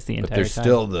plan is the entire time. But there's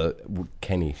still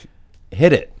can he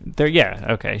hit it? There, yeah,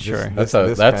 okay, sure. That's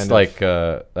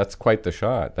quite the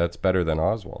shot. That's better than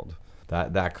Oswald.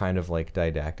 That kind of like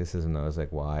didacticism though is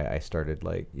like why I started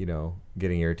like, you know,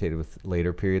 getting irritated with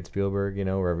later period Spielberg, you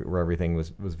know, where everything was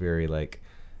very like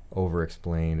over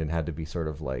explained and had to be sort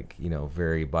of like, you know,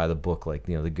 very by the book, like,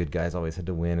 you know, the good guys always had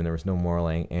to win and there was no moral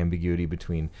ambiguity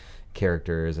between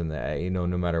characters, and you know,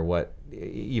 no matter what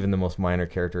even the most minor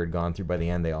character had gone through, by the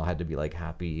end they all had to be like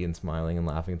happy and smiling and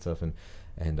laughing and stuff, and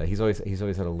he's always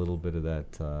had a little bit of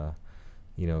that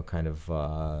you know, kind of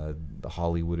the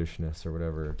Hollywoodishness or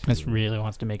whatever. This really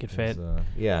wants to make it fit.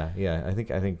 Yeah. I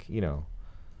think you know.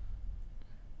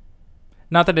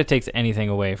 Not that it takes anything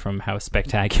away from how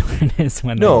spectacular it is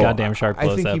when the goddamn shark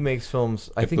blows up. I think he makes films.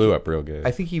 It blew up real good.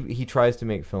 I think he tries to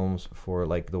make films for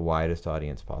like the widest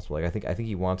audience possible. Like I think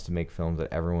he wants to make films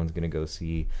that everyone's going to go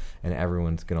see and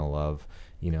everyone's going to love.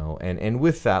 You know, and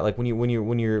with that, like when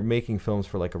you're making films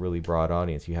for like a really broad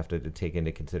audience, you have to take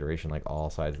into consideration like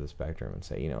all sides of the spectrum and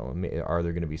say, you know, are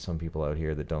there going to be some people out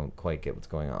here that don't quite get what's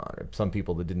going on, or some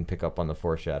people that didn't pick up on the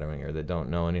foreshadowing, or that don't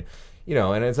know any, you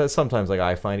know, and it's sometimes like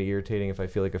I find it irritating if I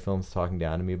feel like a film's talking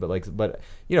down to me, but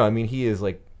you know, I mean, he is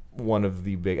like one of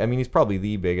the big. I mean, he's probably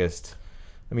the biggest.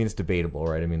 I mean, it's debatable,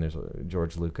 right? I mean, there's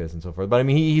George Lucas and so forth, but I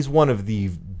mean, he's one of the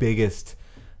biggest,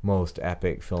 most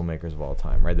epic filmmakers of all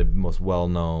time, right? The most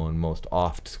well-known, most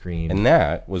oft-screened, and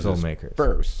that was filmmakers. His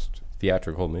first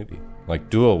theatrical movie. Like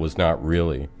Duel was not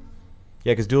really.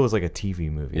 Yeah, because Duel was like a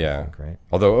TV movie. Yeah, I think, right.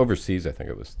 Although overseas, I think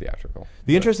it was theatrical.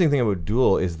 The interesting thing about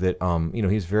Duel is that you know,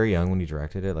 he was very young when he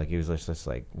directed it. Like he was just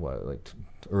like what, like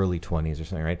early 20s or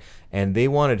something, right? And they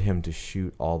wanted him to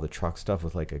shoot all the truck stuff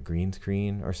with like a green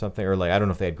screen or something, or like I don't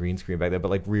know if they had green screen back then, but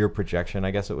like rear projection,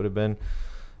 I guess it would have been.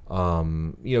 You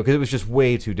know, because it was just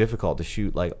way too difficult to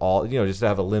shoot like all, you know, just to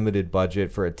have a limited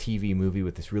budget for a TV movie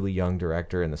with this really young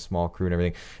director and the small crew and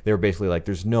everything. They were basically like,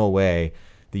 there's no way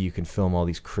that you can film all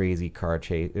these crazy car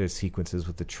chase sequences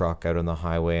with the truck out on the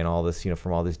highway and all this, you know,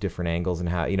 from all these different angles and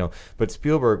how, you know. But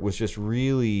Spielberg was just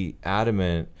really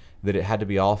adamant that it had to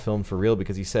be all filmed for real,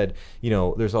 because he said, you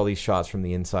know, there's all these shots from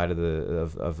the inside of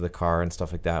the car and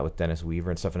stuff like that with Dennis Weaver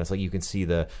and stuff, and it's like you can see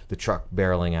the truck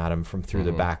barreling at him from through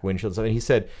the back windshield and stuff. And he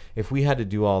said if we had to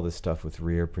do all this stuff with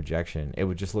rear projection, it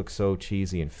would just look so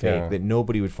cheesy and fake that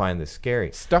nobody would find this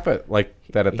scary. Stuff like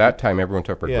that at that time everyone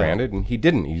took for granted, and he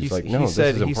didn't. He's like, no, this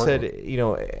is important. He said, you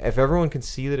know, if everyone can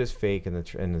see that it's fake and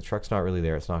the truck's not really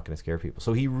there, it's not going to scare people.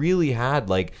 So he really had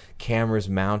like cameras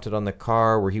mounted on the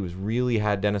car where he was really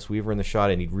had Dennis Weaver in the shot,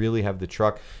 and he'd really have the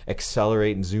truck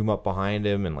accelerate and zoom up behind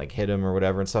him and like hit him or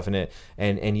whatever and stuff in it,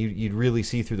 and you'd really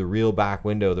see through the real back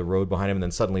window the road behind him, and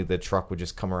then suddenly the truck would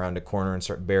just come around a corner and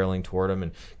start barreling toward him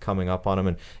and coming up on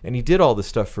him, and he did all this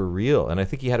stuff for real. And I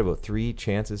think he had about 3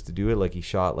 chances to do it. Like he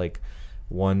shot like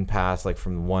one pass like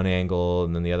from one angle,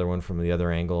 and then the other one from the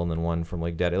other angle, and then one from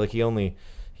like dead. Like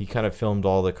he kind of filmed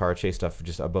all the car chase stuff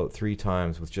just about 3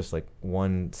 times with just like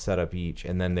one setup each,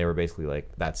 and then they were basically like,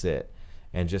 that's it.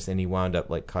 And he wound up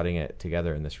like cutting it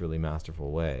together in this really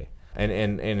masterful way.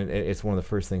 And it's one of the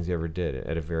first things he ever did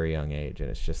at a very young age, and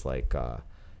it's just like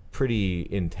pretty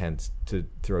intense to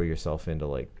throw yourself into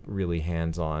like really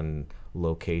hands-on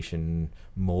location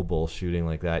mobile shooting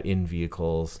like that in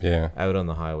vehicles out on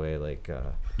the highway. Like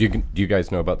do you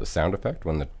guys know about the sound effect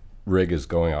when the rig is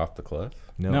going off the cliff?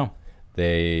 No.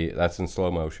 That's in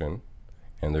slow motion,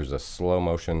 and there's a slow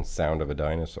motion sound of a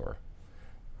dinosaur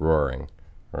roaring.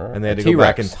 And they had to go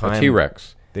back in time. A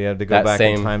T-Rex. They had to go back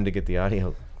in time to get the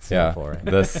audio sample, right?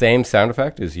 The same sound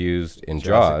effect is used in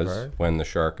Jaws Park? when the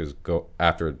shark is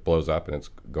after it blows up and it's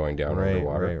going down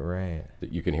underwater. Right.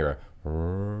 You can hear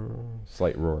a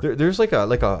slight roar. There's like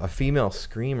a female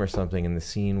scream or something in the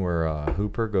scene where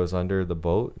Hooper goes under the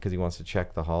boat because he wants to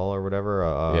check the hull or whatever.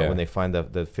 When they find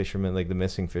the fisherman, like the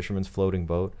missing fisherman's floating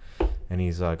boat, and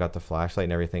he's got the flashlight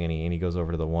and everything, and he goes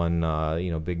over to the one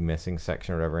big missing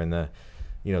section or whatever, and the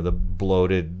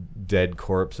bloated dead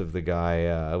corpse of the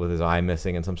guy with his eye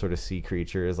missing, and some sort of sea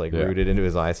creature is like rooted into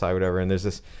his eyesight or whatever, and there's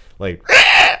this like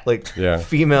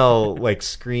female like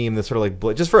scream that's sort of like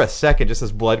blood, just for a second, just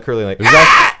this blood curdling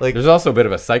there's also a bit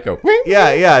of a psycho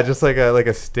just like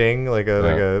a sting, like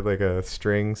a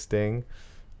string sting,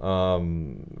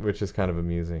 which is kind of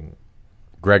amusing.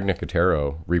 Greg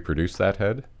Nicotero reproduced that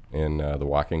head in The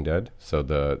Walking Dead. So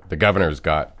the governor's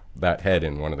got that head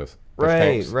in one of the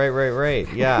Right. tanks.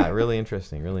 Yeah, really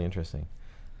interesting.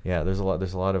 Yeah, there's a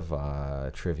lot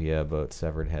of trivia about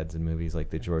severed heads in movies, like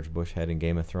the George Bush head in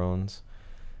Game of Thrones.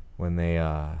 When they,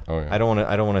 I don't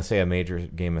want to say a major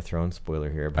Game of Thrones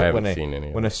spoiler here, but I haven't seen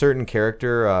any. When a certain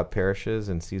character perishes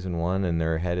in season 1 and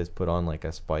their head is put on like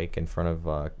a spike in front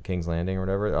of King's Landing or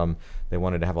whatever, they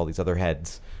wanted to have all these other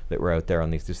heads that were out there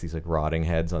on these like rotting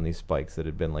heads on these spikes that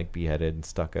had been like beheaded and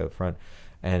stuck out front,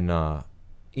 and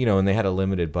and they had a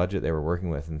limited budget they were working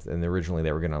with, and originally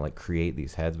they were going to like create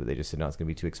these heads, but they just said no, it's going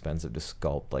to be too expensive to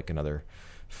sculpt like another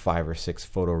 5 or 6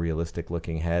 photorealistic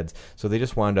looking heads. So they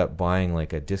just wound up buying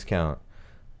like a discount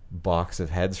box of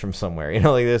heads from somewhere.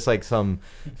 Like there's like some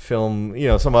film,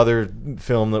 some other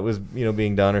film that was,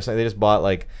 being done or something. They just bought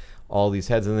like all these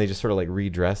heads and they just sort of like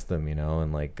redressed them,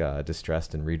 and like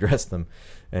distressed and redressed them.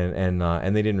 And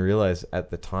they didn't realize at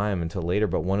the time until later,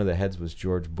 but one of the heads was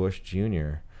George Bush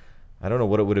Jr. I don't know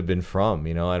what it would have been from,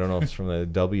 I don't know if it's from the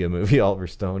W movie Oliver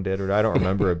Stone did, or I don't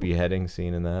remember a beheading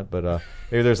scene in that, but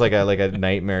maybe there's like a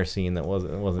nightmare scene that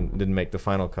didn't make the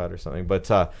final cut or something. But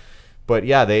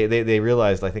yeah, they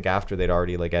realized, I think after they'd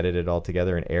already like edited it all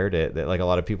together and aired it, that like a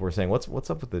lot of people were saying,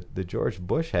 what's up with the George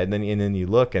Bush head? And then you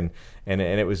look and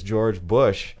it was George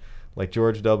Bush, like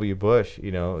George W. Bush,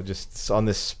 just on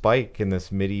this spike in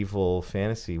this medieval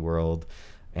fantasy world.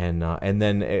 And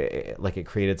then it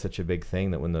created such a big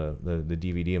thing that when the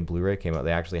DVD and Blu-ray came out,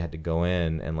 they actually had to go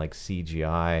in and like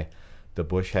CGI the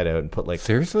Bush head out and put like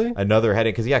seriously another head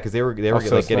in because they were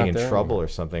so like getting in there. trouble or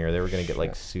something, or they were going to get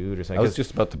like sued or something. I was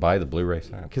just about to buy the Blu-ray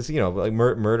set because like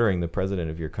murdering the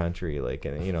president of your country, like,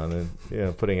 and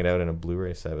then putting it out in a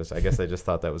Blu-ray set. I guess I just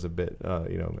thought that was a bit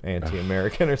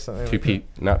anti-American or something.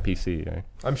 Not PC. Eh?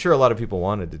 I'm sure a lot of people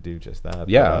wanted to do just that.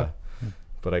 Yeah.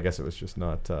 But I guess it was just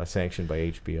not sanctioned by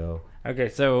HBO. Okay,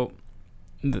 so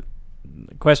the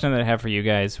question that I have for you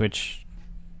guys, which,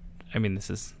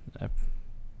 this is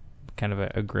kind of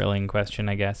a grilling question,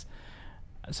 I guess.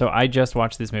 So I just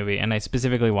watched this movie, and I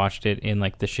specifically watched it in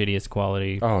like the shittiest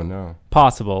quality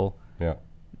possible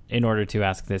in order to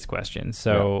ask this question.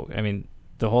 So,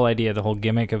 the whole idea, the whole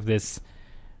gimmick of this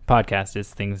podcast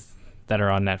is things that are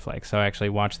on Netflix. So I actually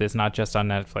watched this not just on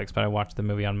Netflix, but I watched the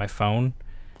movie on my phone.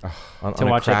 On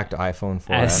a cracked iPhone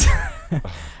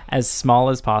 4S. As small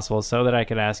as possible so that I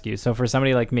could ask you. So for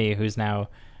somebody like me who's now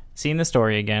seen the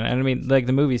story again, and like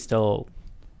the movie's still,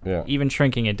 even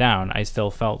shrinking it down, I still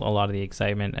felt a lot of the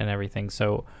excitement and everything.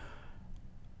 So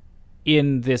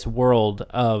in this world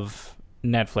of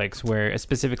Netflix, where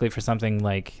specifically for something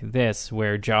like this,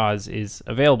 where Jaws is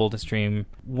available to stream,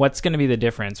 what's going to be the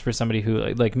difference for somebody who,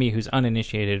 like me, who's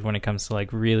uninitiated when it comes to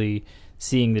like really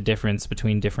seeing the difference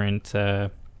between different...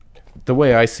 the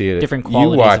way I see it, different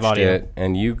qualities you watched of audio. it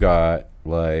and you got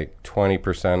like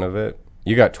 20% of it.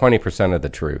 You got 20% of the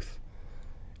truth.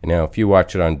 If you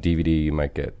watch it on DVD, you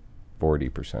might get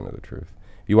 40% of the truth.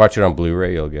 If you watch it on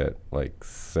Blu-ray, you'll get like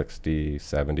 60,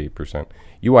 70%.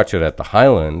 You watch it at the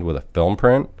Hyland with a film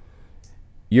print,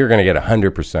 you're going to get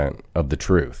 100% of the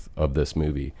truth of this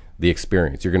movie. The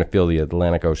experience. You're going to feel the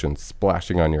Atlantic Ocean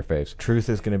splashing on your face. Truth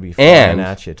is going to be flying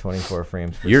at you 24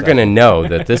 frames per You're second. going to know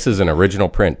that this is an original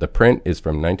print. The print is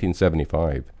from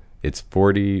 1975. It's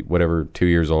 2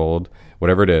 years old,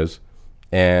 whatever it is.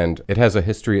 And it has a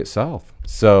history itself.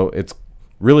 So it's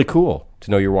really cool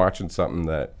to know you're watching something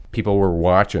that people were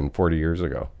watching 40 years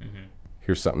ago. Mm-hmm.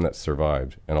 Here's something that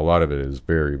survived. And a lot of it is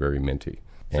very, very minty.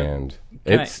 So and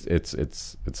it's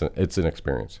an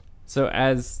experience. So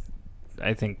as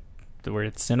I think the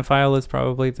word cinephile is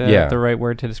probably the right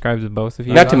word to describe the both of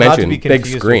you. Not to mention be big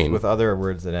screen. With other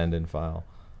words that end in file.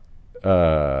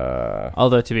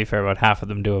 Although to be fair, about half of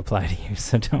them do apply to you,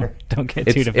 so don't get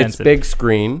too defensive. It's big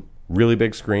screen, really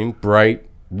big screen, bright,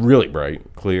 really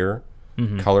bright, clear,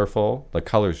 colorful. The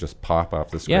colors just pop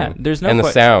off the screen. Yeah, there's no and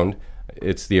the sound.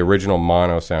 It's the original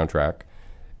mono soundtrack,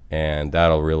 and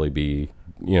that'll really be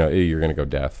you're going to go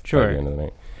deaf by the end of the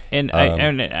night. And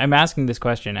I'm asking this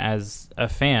question as a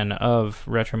fan of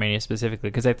Retro-mania specifically,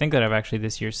 because I think that I've actually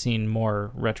this year seen more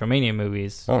Retro-mania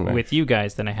movies with you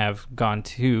guys than I have gone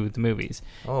to the movies.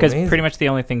 Because pretty much the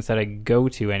only things that I go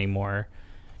to anymore,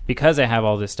 because I have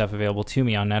all this stuff available to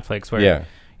me on Netflix, where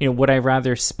would I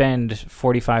rather spend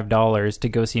 $45 to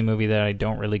go see a movie that I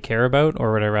don't really care about,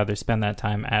 or would I rather spend that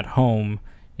time at home,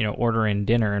 order in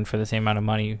dinner and for the same amount of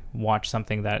money watch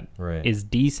something that is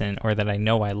decent or that I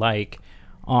know I like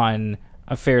on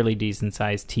a fairly decent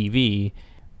sized TV?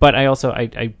 But I also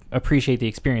I appreciate the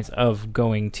experience of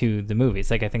going to the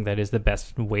movies. Like I think that is the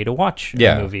best way to watch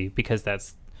a movie, because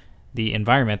that's the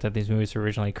environment that these movies were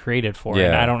originally created for. Yeah.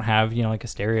 And I don't have, like a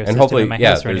stereo And system hopefully, in my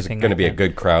house or there's anything going to like be a that.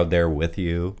 good crowd there with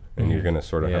you, and you're going to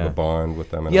sort of have Yeah. a bond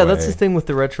with them. In Yeah, a that's way. the thing with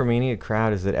the Retro-mania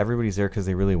crowd is that everybody's there because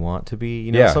they really want to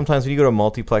be. Yeah. Sometimes when you go to a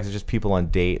multiplex, it's just people on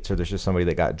dates, or there's just somebody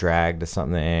that got dragged to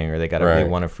something, or they Right.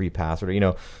 want a free pass,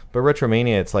 or But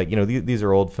Retro-mania, it's like these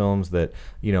are old films that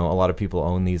a lot of people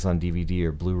own these on DVD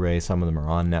or Blu-ray. Some of them are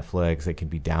on Netflix. They can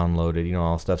be downloaded.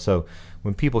 All stuff. So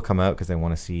when people come out because they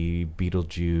want to see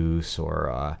Beetlejuice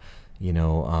or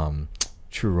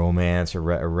True Romance or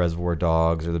Reservoir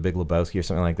Dogs or The Big Lebowski or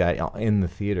something like that in the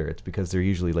theater, it's because they're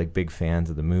usually like big fans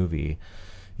of the movie,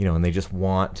 and they just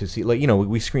want to see,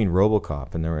 we screened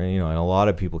RoboCop, and there were, and a lot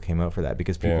of people came out for that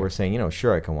because people were saying,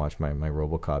 sure, I can watch my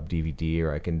RoboCop DVD,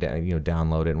 or I can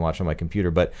download it and watch on my computer,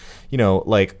 but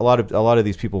like a lot of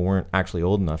these people weren't actually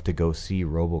old enough to go see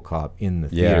RoboCop in the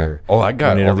theater. Oh, I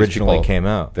got when it all these originally people came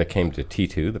out. that came to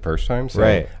T2 the first time. So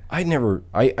Right.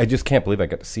 I just can't believe I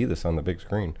got to see this on the big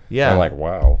screen. Yeah. I'm like,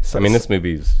 wow. This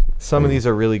movie's... Some of these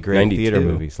are really great 92, theater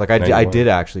movies. Like I 91. did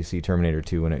actually see Terminator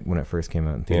 2 when it first came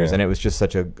out in theaters, Yeah. and it was just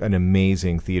such an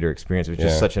amazing theater experience. It was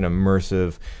just such an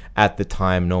immersive. At the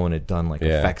time, no one had done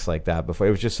effects like that before.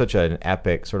 It was just such an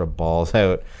epic sort of balls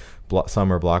out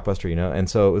summer blockbuster, And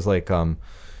so it was like,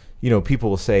 people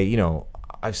will say,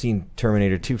 I've seen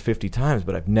Terminator 2 50 times,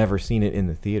 but I've never seen it in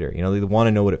the theater. They want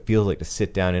to know what it feels like to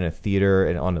sit down in a theater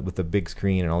and with the big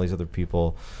screen and all these other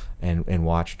people and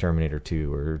watch Terminator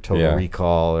 2 or Total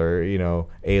Recall or,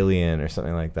 Alien or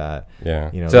something like that.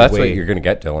 Yeah. So that's what you're going to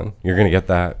get, Dylan. You're going to get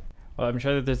that. Well, I'm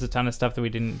sure that there's a ton of stuff that we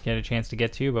didn't get a chance to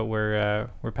get to, but we're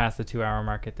past the 2-hour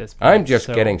mark at this point. I'm just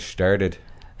getting started.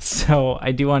 So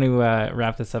I do want to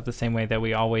wrap this up the same way that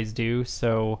we always do.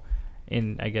 So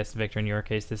I guess, Victor, in your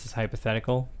case, this is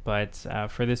hypothetical, but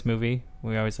for this movie,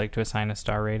 we always like to assign a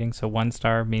star rating. So 1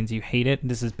 star means you hate it.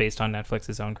 This is based on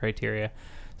Netflix's own criteria.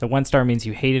 So 1 star means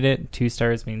you hated it, 2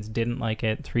 stars means didn't like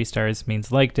it, 3 stars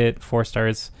means liked it, 4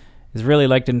 stars is really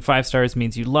liked it, and 5 stars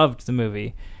means you loved the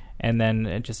movie. And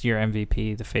then just your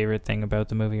MVP, the favorite thing about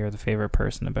the movie or the favorite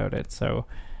person about it. So,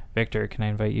 Victor, can I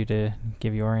invite you to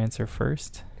give your answer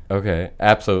first? Okay,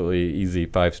 absolutely easy,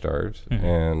 5 stars. Mm-hmm.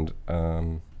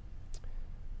 And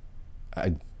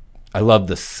I love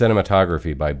the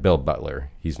cinematography by Bill Butler.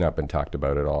 He's not been talked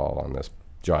about at all on this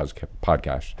Jaws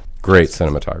podcast. Great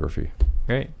cinematography.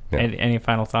 Great. Yeah. Any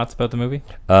final thoughts about the movie?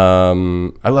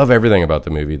 I love everything about the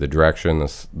movie: the direction,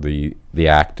 the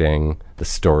acting, the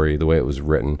story, the way it was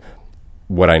written.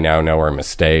 What I now know are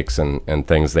mistakes and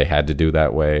things they had to do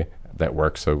that way that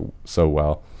work so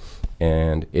well.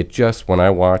 And it just, when I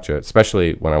watch it,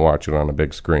 especially when I watch it on a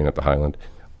big screen at the Hyland,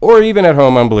 or even at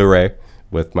home on Blu-ray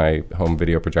with my home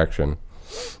video projection,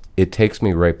 it takes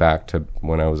me right back to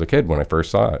when I was a kid, when I first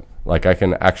saw it. Like, I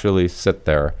can actually sit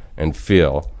there and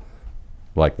feel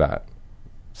like that.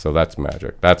 So that's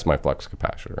magic. That's my flux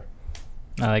capacitor.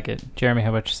 I like it. Jeremy, how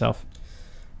about yourself?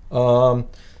 In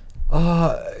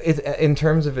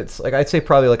terms of its, like, I'd say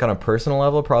probably like on a personal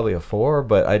level, probably a 4,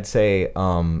 but I'd say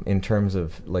in terms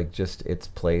of like just its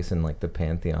place in like the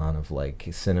pantheon of like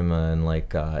cinema and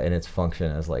like and its function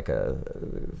as like a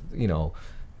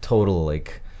total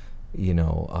like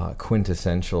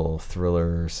quintessential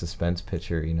thriller suspense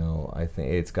picture, I think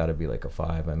it's got to be like a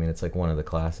 5. I mean, it's like one of the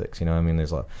classics,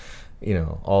 there's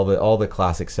all the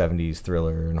classic 70s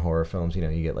thriller and horror films,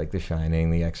 you get like The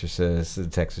Shining, The Exorcist, The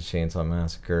Texas Chainsaw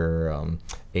Massacre,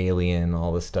 Alien,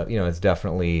 all this stuff. It's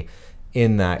definitely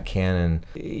in that canon.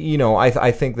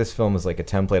 I think this film is like a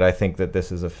template. I think that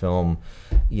this is a film,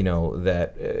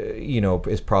 that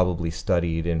is probably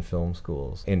studied in film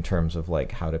schools in terms of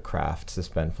like how to craft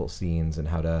suspenseful scenes and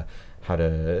how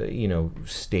to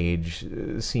stage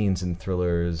scenes in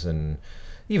thrillers and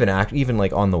even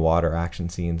like on the water action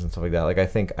scenes and stuff like that. Like I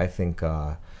think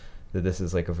that this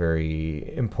is like a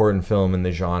very important film in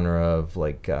the genre of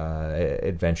like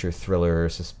adventure, thriller,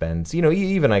 suspense.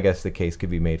 Even I guess the case could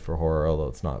be made for horror, although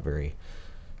it's not very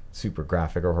super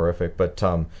graphic or horrific. But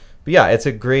yeah, it's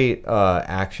a great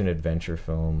action adventure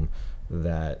film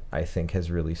that I think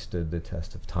has really stood the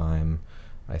test of time.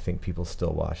 I think people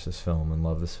still watch this film and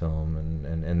love this film,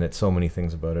 and that so many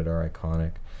things about it are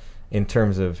iconic. In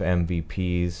terms of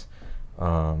MVPs,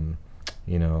 I'm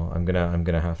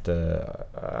gonna have to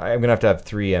have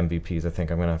 3 MVPs. I think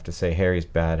I'm gonna have to say Harry's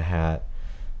Bad Hat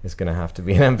is gonna have to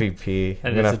be an MVP.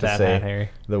 I'm gonna have to say Harry.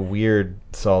 The weird,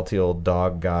 salty old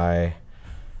dog guy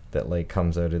that like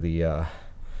comes out of the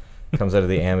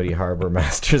Amity Harbor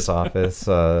Master's office.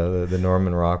 The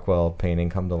Norman Rockwell painting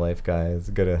come to life guy is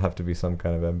gonna have to be some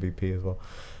kind of MVP as well.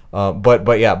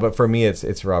 But for me,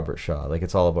 it's Robert Shaw. Like,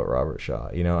 it's all about Robert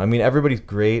Shaw. You know, I mean, everybody's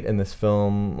great in this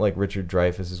film. Like, Richard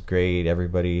Dreyfuss is great.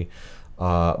 Everybody,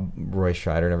 Roy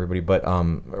Scheider and everybody. But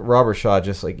Robert Shaw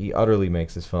just, like, he utterly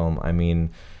makes this film. I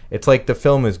mean, it's like the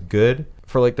film is good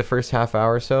for like the first half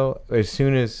hour or so. As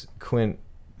soon as Quint,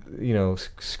 you know,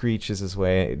 screeches his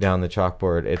way down the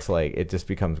chalkboard, it's like it just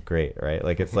becomes great, right?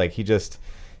 Like, it's like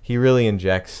he really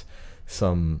injects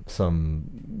some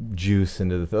juice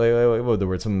into the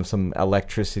word, some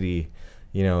electricity,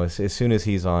 you know. As soon as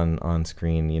he's on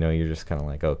screen, you know, you're just kind of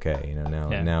like, okay, you know,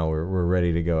 now we're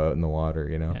ready to go out in the water,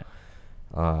 you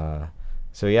know.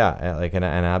 So yeah, like an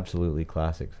absolutely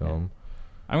classic film.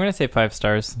 I'm gonna say 5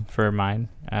 stars for mine.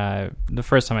 The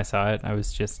first time I saw it,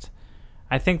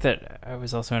 I think that I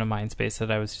was also in a mind space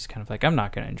that I was just kind of like, I'm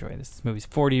not gonna enjoy this. This movie's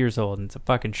 40 years old and it's a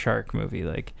fucking shark movie.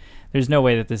 Like, there's no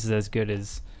way that this is as good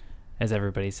as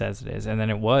everybody says it is. And then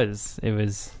it was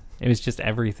just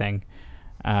everything.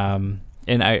 And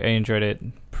I enjoyed it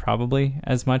probably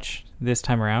as much this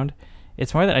time around.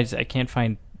 It's more that I can't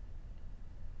find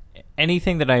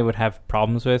anything that I would have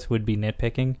problems with would be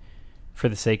nitpicking for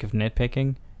the sake of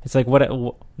nitpicking. It's like,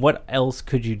 what else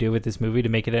could you do with this movie to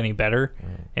make it any better?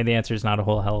 And the answer is not a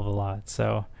whole hell of a lot.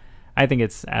 So I think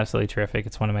it's absolutely terrific.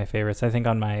 It's one of my favorites. I think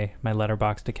on my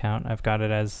Letterboxd account, I've got it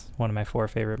as one of my 4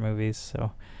 favorite movies.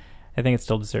 So I think it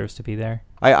still deserves to be there.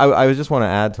 I just want to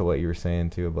add to what you were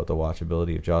saying too about the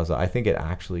watchability of Jaws. I think it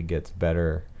actually gets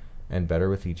better and better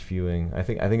with each viewing. I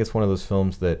think it's one of those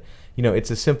films that, you know, it's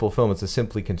a simple film. It's a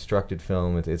simply constructed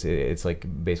film. It's like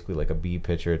basically like a B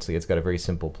picture. It's got a very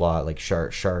simple plot, like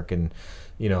shark, and,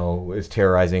 you know, is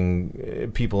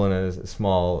terrorizing people in a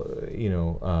small, you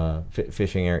know,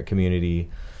 fishing area community.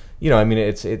 You know, I mean,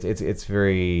 it's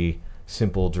very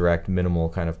simple, direct, minimal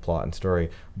kind of plot and story,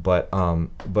 but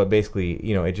basically,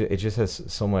 you know, it just has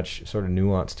so much sort of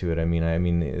nuance to it. I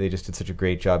mean, they just did such a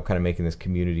great job kind of making this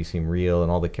community seem real,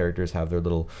 and all the characters have their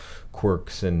little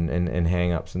quirks and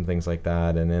hang-ups and things like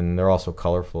that, and then they're also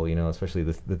colorful, you know, especially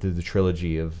the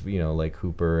trilogy of, you know, like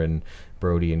Hooper and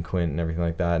Brody and Quint and everything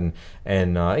like that,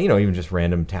 and you know, even just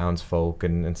random townsfolk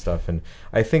and stuff. And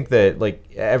I think that, like,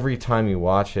 every time you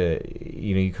watch it,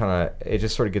 you know, you kind of, it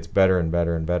just sort of gets better and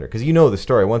better and better, because you know the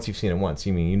story. Once you've seen it once,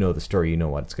 you know the story, you know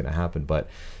what's going to happen. But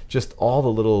just all the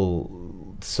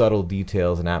little subtle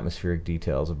details and atmospheric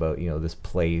details about, you know, this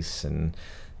place and,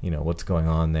 you know, what's going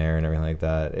on there and everything like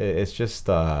that. It's just,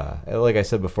 like I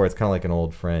said before, it's kind of like an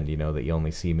old friend, you know, that you only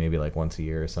see maybe like once a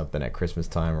year or something at Christmas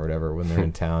time or whatever when they're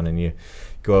in town, and you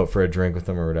go out for a drink with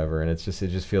them or whatever, and it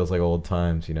just feels like old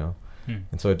times, you know.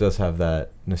 And so it does have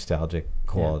that nostalgic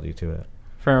quality to it.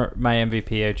 For my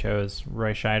MVP, I chose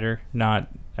Roy Scheider, not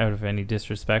out of any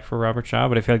disrespect for Robert Shaw,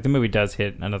 but I feel like the movie does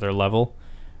hit another level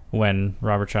when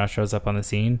Robert Shaw shows up on the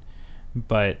scene,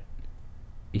 but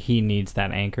he needs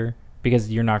that anchor,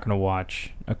 because you're not going to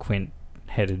watch a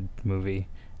Quint-headed movie.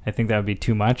 I think that would be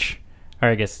too much. Or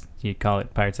I guess you'd call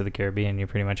it Pirates of the Caribbean. You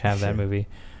pretty much have that movie.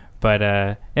 But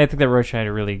I think that Roy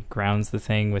Scheider really grounds the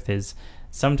thing with his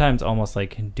sometimes almost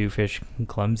like doofish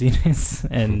clumsiness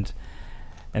and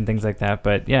things like that.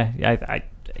 But yeah,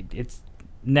 it's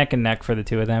neck and neck for the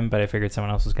two of them, but I figured someone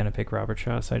else was going to pick Robert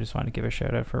Shaw, so I just wanted to give a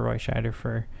shout out for Roy Scheider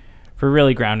for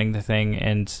really grounding the thing.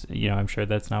 And, you know, I'm sure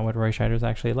that's not what Roy Scheider's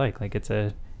actually like. Like, it's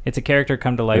a character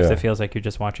come to life that feels like you're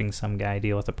just watching some guy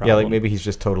deal with a problem. Yeah, like maybe he's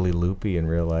just totally loopy in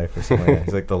real life or something like that.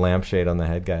 He's like the lampshade on the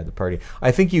head guy at the party.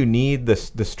 I think you need the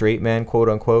straight man, quote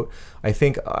unquote. I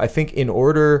think in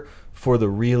order for the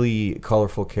really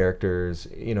colorful characters,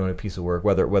 you know, in a piece of work,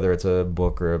 whether it's a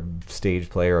book or a stage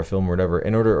play or a film or whatever,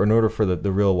 in order for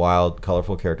the real wild,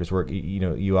 colorful characters work, you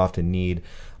know, you often need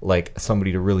like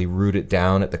somebody to really root it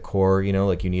down at the core. You know,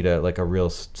 like you need a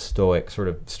real stoic sort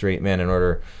of straight man in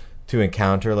order to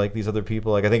encounter like these other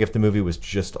people. Like, I think if the movie was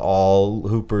just all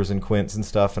Hoopers and Quints and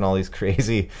stuff and all these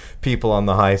crazy people on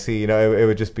the high sea, you know, it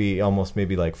would just be almost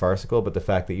maybe like farcical. But the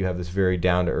fact that you have this very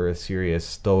down to earth, serious,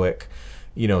 stoic,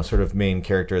 you know, sort of main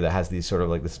character that has these sort of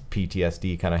like this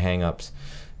PTSD kind of hang-ups,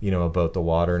 you know, about the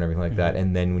water and everything like that,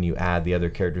 and then when you add the other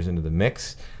characters into the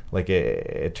mix, like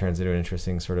it turns into an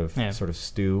interesting sort of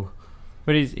stew.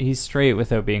 But he's straight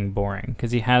without being boring,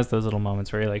 because he has those little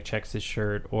moments where he like checks his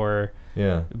shirt, or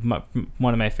one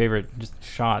of my favorite just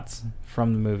shots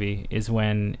from the movie is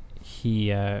when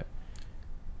it's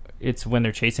when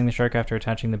they're chasing the shark after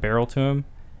attaching the barrel to him,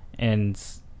 and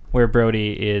where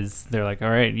Brody is, they're like, all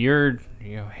right, you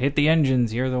hit the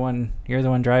engines, you're the one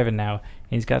driving now,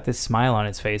 He's got this smile on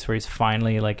his face where he's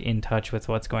finally like in touch with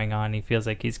what's going on. He feels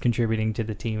like he's contributing to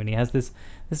the team, and he has this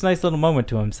nice little moment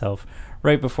to himself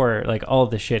right before like all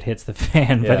of the shit hits the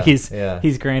fan. But he's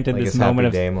granted like this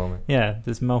moment of moment.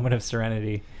 This moment of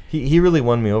serenity. He really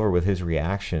won me over with his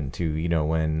reaction to,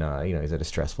 when he's at a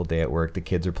stressful day at work, the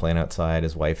kids are playing outside,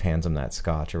 his wife hands him that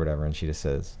scotch or whatever, and she just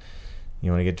says,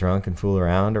 "You want to get drunk and fool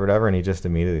around or whatever?" And he just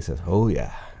immediately says, "Oh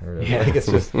yeah." Like, it's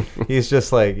just, he's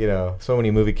just like, so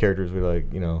many movie characters would like,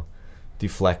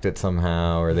 deflect it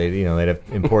somehow, or they'd have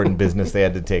important business they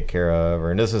had to take care of,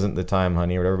 or this isn't the time,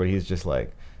 honey, or whatever. But he's just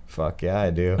like, "Fuck yeah, I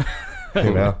do."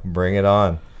 Bring it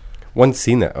on. One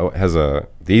scene that has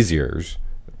these years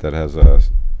that has a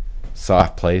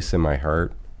soft place in my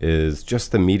heart is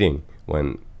just the meeting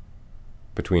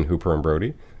between Hooper and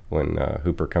Brody, when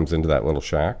Hooper comes into that little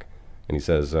shack and he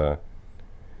says,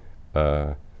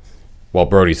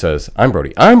 Brody says, I'm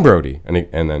Brody, and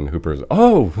then Hooper's,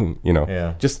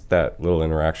 just that little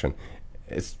interaction.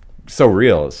 It's so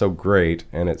real, it's so great,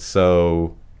 and it's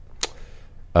so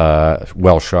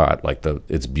well shot. Like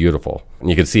it's beautiful, and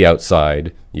you can see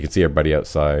outside. You can see everybody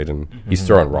outside, and he's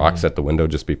throwing rocks at the window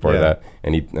just before that,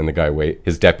 and the guy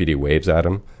his deputy waves at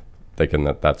him, thinking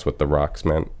that's what the rocks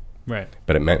meant. Right.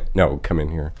 But it meant no, come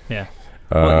in here. Yeah.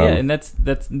 And that's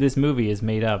this movie is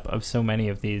made up of so many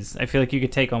of these. I feel like you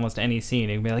could take almost any scene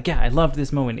and be like, yeah, I loved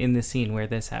this moment in this scene where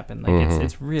this happened. Like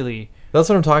it's really. That's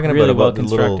what I'm talking really about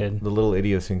well the little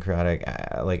idiosyncratic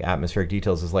like atmospheric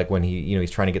details. Is like when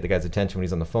he's trying to get the guy's attention when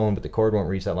he's on the phone, but the cord won't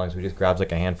reach that long, so he just grabs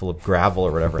like a handful of gravel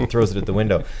or whatever and throws it at the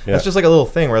window. That's just like a little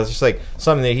thing where it's just like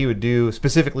something that he would do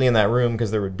specifically in that room,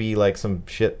 because there would be like some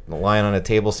shit lying on a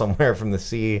table somewhere from the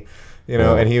sea,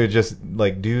 and he would just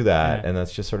like do that, and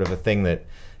that's just sort of a thing that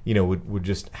would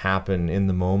just happen in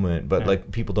the moment. But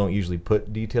like people don't usually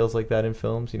put details like that in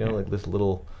films, like this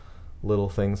little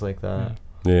things like that.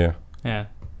 Yeah,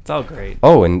 it's all great.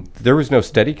 Oh, and there was no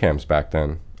Steadicams back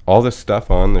then. All this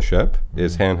stuff on the ship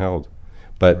is handheld.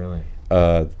 But really?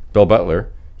 Bill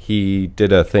Butler, he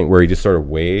did a thing where he just sort of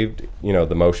waved,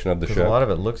 the motion of the ship. A lot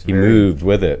of it looks he moved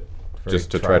with it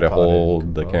just to try to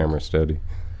hold the camera steady.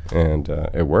 And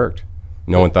it worked.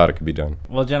 No one thought it could be done.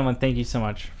 Well, gentlemen, thank you so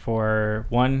much for,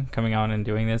 one, coming on and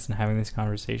doing this and having this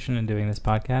conversation and doing this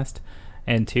podcast,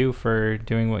 and two, for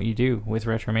doing what you do with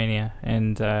Retro-mania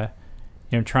and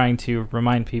trying to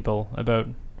remind people about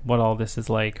what all this is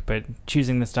like, but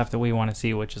choosing the stuff that we want to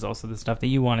see, which is also the stuff that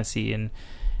you want to see, and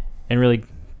really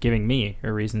giving me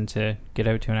a reason to get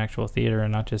out to an actual theater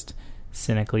and not just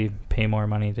cynically pay more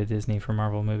money to Disney for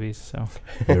Marvel movies. So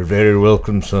you're very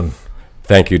welcome, son.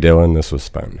 Thank you, Dylan. This was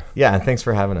fun. Yeah, and thanks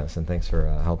for having us, and thanks for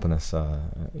helping us.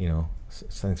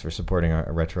 Thanks for supporting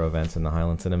our retro events in the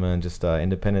Hyland Cinema and just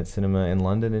independent cinema in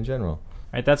London in general.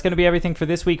 All right, that's going to be everything for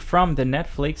this week from the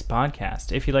Netflix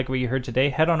podcast. If you like what you heard today,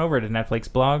 head on over to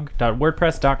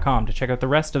netflixblog.wordpress.com to check out the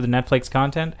rest of the Netflix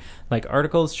content, like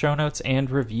articles, show notes, and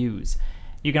reviews.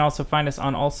 You can also find us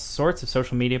on all sorts of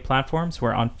social media platforms.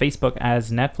 We're on Facebook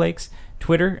as Netflix,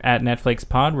 Twitter at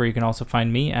NetflixPod, where you can also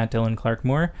find me at Dylan Clark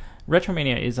Moore.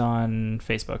 Retromania is on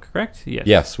Facebook, correct?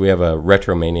 Yes, we have a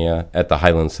Retromania at the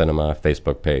Hyland Cinema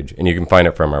Facebook page, and you can find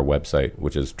it from our website,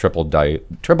 which is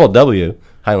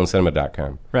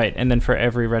www.hylandcinema.com. Right, and then for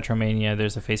every Retromania,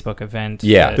 there's a Facebook event.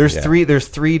 Yeah, there's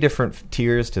three different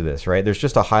tiers to this, right? There's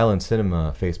just a Hyland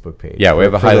Cinema Facebook page. Yeah, we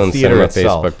have a Hyland Cinema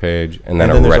Facebook page, and then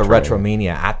there's a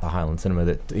Retromania at the Hyland Cinema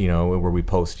that where we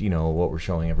post what we're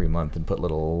showing every month and put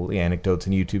little anecdotes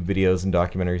and YouTube videos and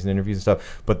documentaries and interviews and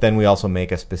stuff. But then we also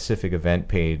make a specific event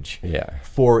page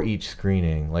for each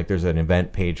screening. Like there's an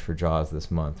event page for Jaws this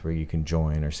month where you can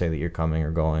join or say that you're coming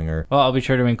or going. Well, I'll be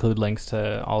sure to include links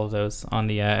to all of those on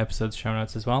the episode's show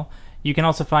notes as well. You can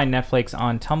also find Netflix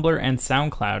on Tumblr and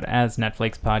SoundCloud as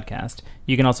Netflix Podcast.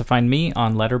 You can also find me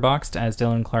on Letterboxd as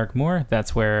Dylan Clark Moore.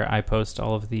 That's where I post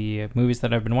all of the movies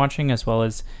that I've been watching, as well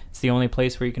as it's the only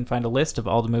place where you can find a list of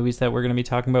all the movies that we're going to be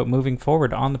talking about moving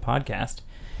forward on the podcast.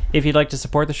 If you'd like to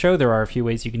support the show, there are a few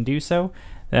ways you can do so.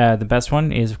 The best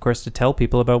one is, of course, to tell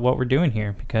people about what we're doing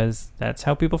here, because that's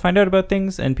how people find out about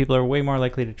things, and people are way more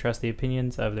likely to trust the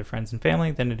opinions of their friends and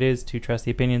family than it is to trust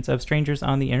the opinions of strangers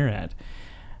on the internet.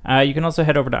 You can also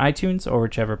head over to iTunes or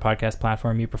whichever podcast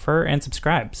platform you prefer and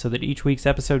subscribe so that each week's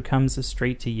episode comes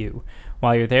straight to you.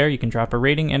 While you're there, you can drop a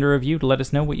rating and a review to let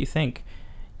us know what you think.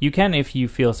 You can, if you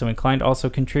feel so inclined, also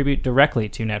contribute directly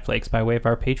to Netflix by way of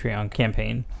our Patreon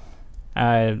campaign.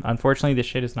 Unfortunately, this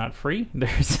shit is not free.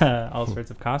 There's all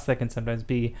sorts of costs that can sometimes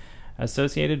be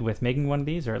associated with making one of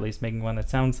these, or at least making one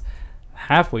that sounds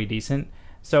halfway decent.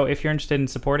 So if you're interested in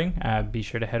supporting, be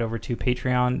sure to head over to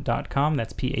patreon.com.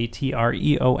 That's patreon.com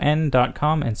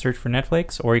and search for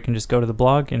Netflix, or you can just go to the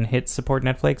blog and hit support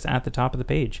Netflix at the top of the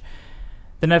page.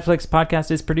 The Netflix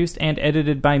podcast is produced and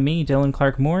edited by me, Dylan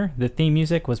Clark Moore. The theme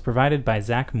music was provided by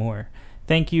Zach Moore.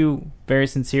 Thank you very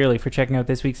sincerely for checking out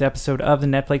this week's episode of the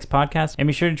Netflix podcast, and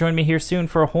be sure to join me here soon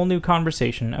for a whole new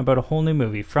conversation about a whole new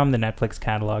movie from the Netflix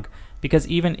catalog, because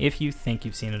even if you think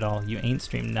you've seen it all, you ain't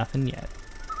streamed nothing yet.